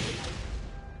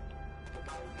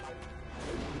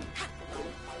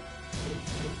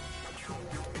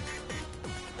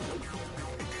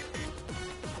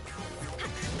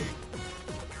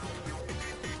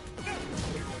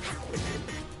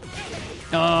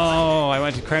 Oh, I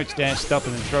went to crouch dash, stop,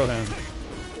 and then throw him.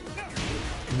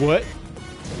 What?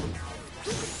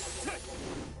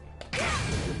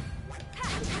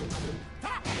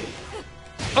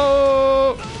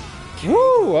 Oh!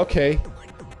 Woo! Okay.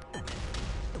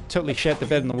 Totally shat the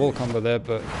bed in the wall combo there,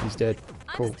 but he's dead.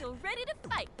 Cool. I'm still ready to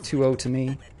fight. 2-0 to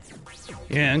me.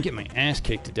 Yeah, I'm getting my ass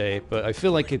kicked today, but I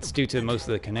feel like it's due to most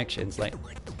of the connections. Like,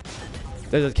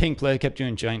 there's a king player kept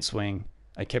doing giant swing.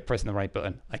 I kept pressing the right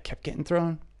button. I kept getting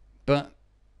thrown, but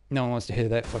no one wants to hear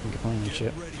that fucking complaining Get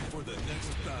shit. ready for the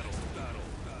next battle.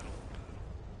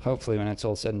 Hopefully when it's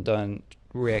all said and done,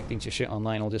 reacting to shit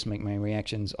online will just make my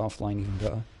reactions offline even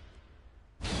better.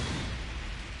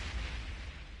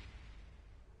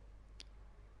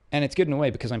 And it's good in a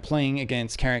way because I'm playing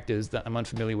against characters that I'm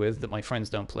unfamiliar with, that my friends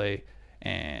don't play,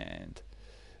 and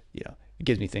you know, it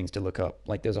gives me things to look up.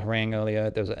 Like there's a Harang earlier,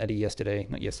 there was an Eddie yesterday,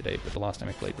 not yesterday, but the last time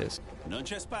I played this. Non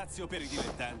c'è spazio per i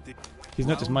dilettanti. He's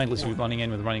not just mindlessly running in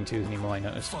with running twos anymore, I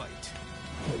noticed. Fight.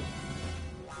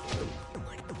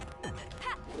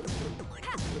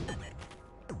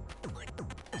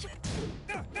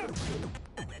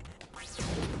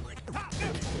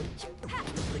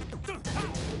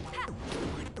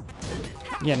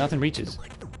 Yeah, nothing reaches.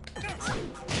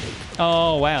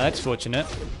 Oh wow, that's fortunate.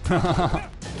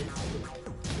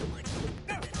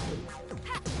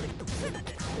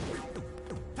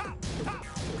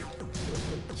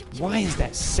 Why is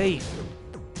that safe?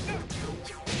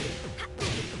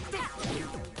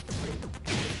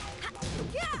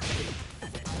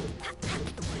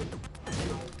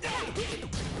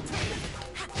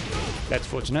 That's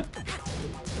fortunate.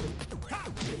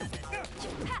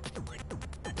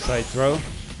 Side throw.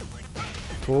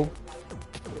 Cool.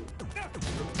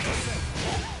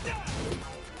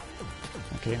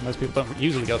 Okay, most people don't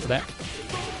usually go for that.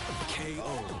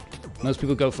 KO. Most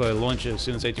people go for a launcher as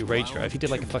soon as they do rage drive. He did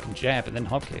like a fucking jab and then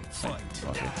hop kick. Fight.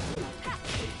 Okay.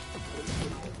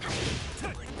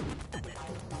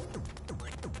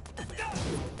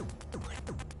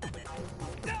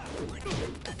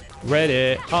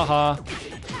 Ready. Haha.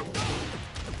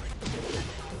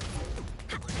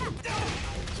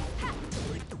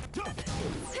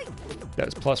 That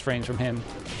was plus frames from him.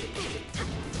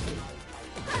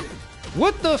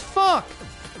 What the fuck?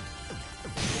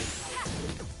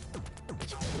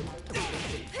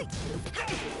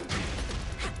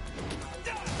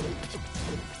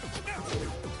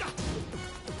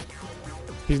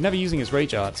 He's never using his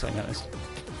rage arts, I noticed.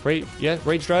 Yeah,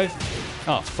 rage drive?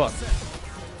 Oh, fuck.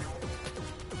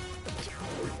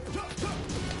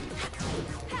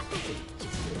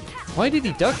 Why did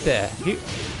he duck there?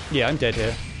 Yeah, I'm dead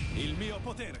here. Il mio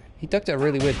potere. He ducked at a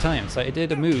really weird time. So it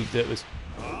did a move that was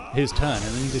his turn, and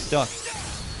then he just ducked.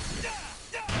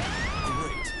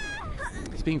 Great.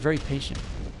 He's being very patient.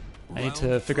 I need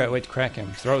to figure out a way to crack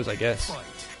him. Throws, I guess. Fight.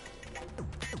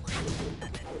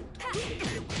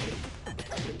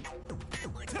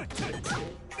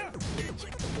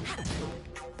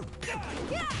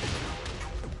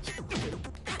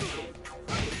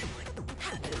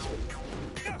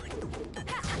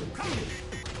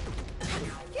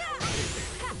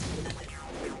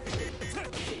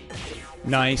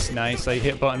 Nice, nice. I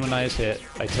hit button when I was hit.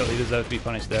 I totally deserve to be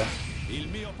punished there. Il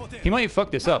mio potere. He might have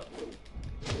fucked this up.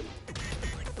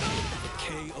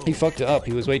 KO. He fucked it up.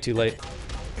 He was way too late.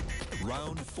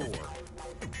 Round 4.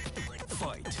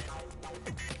 Fight.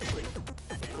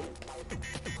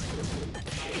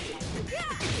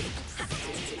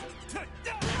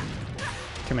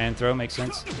 Command throw makes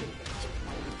sense.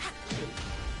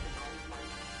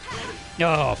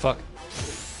 Oh, fuck.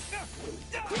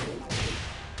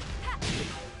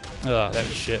 Oh, that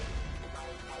was shit.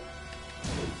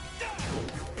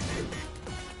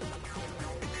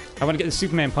 I want to get the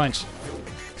Superman punch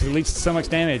because it leads to so much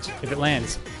damage if it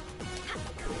lands.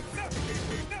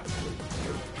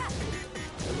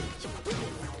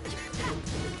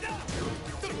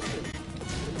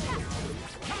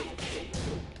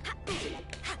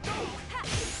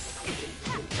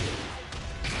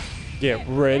 Get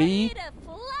ready. To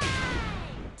fly.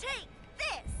 Take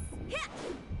this. You're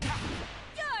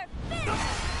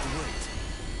finished.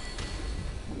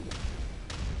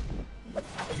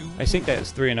 I think that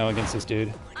is 3-0 against this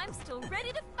dude. I'm still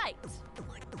ready to fight.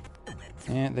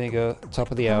 And there you go.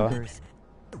 Top of the hour. Poggers.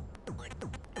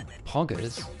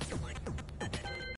 Poggers?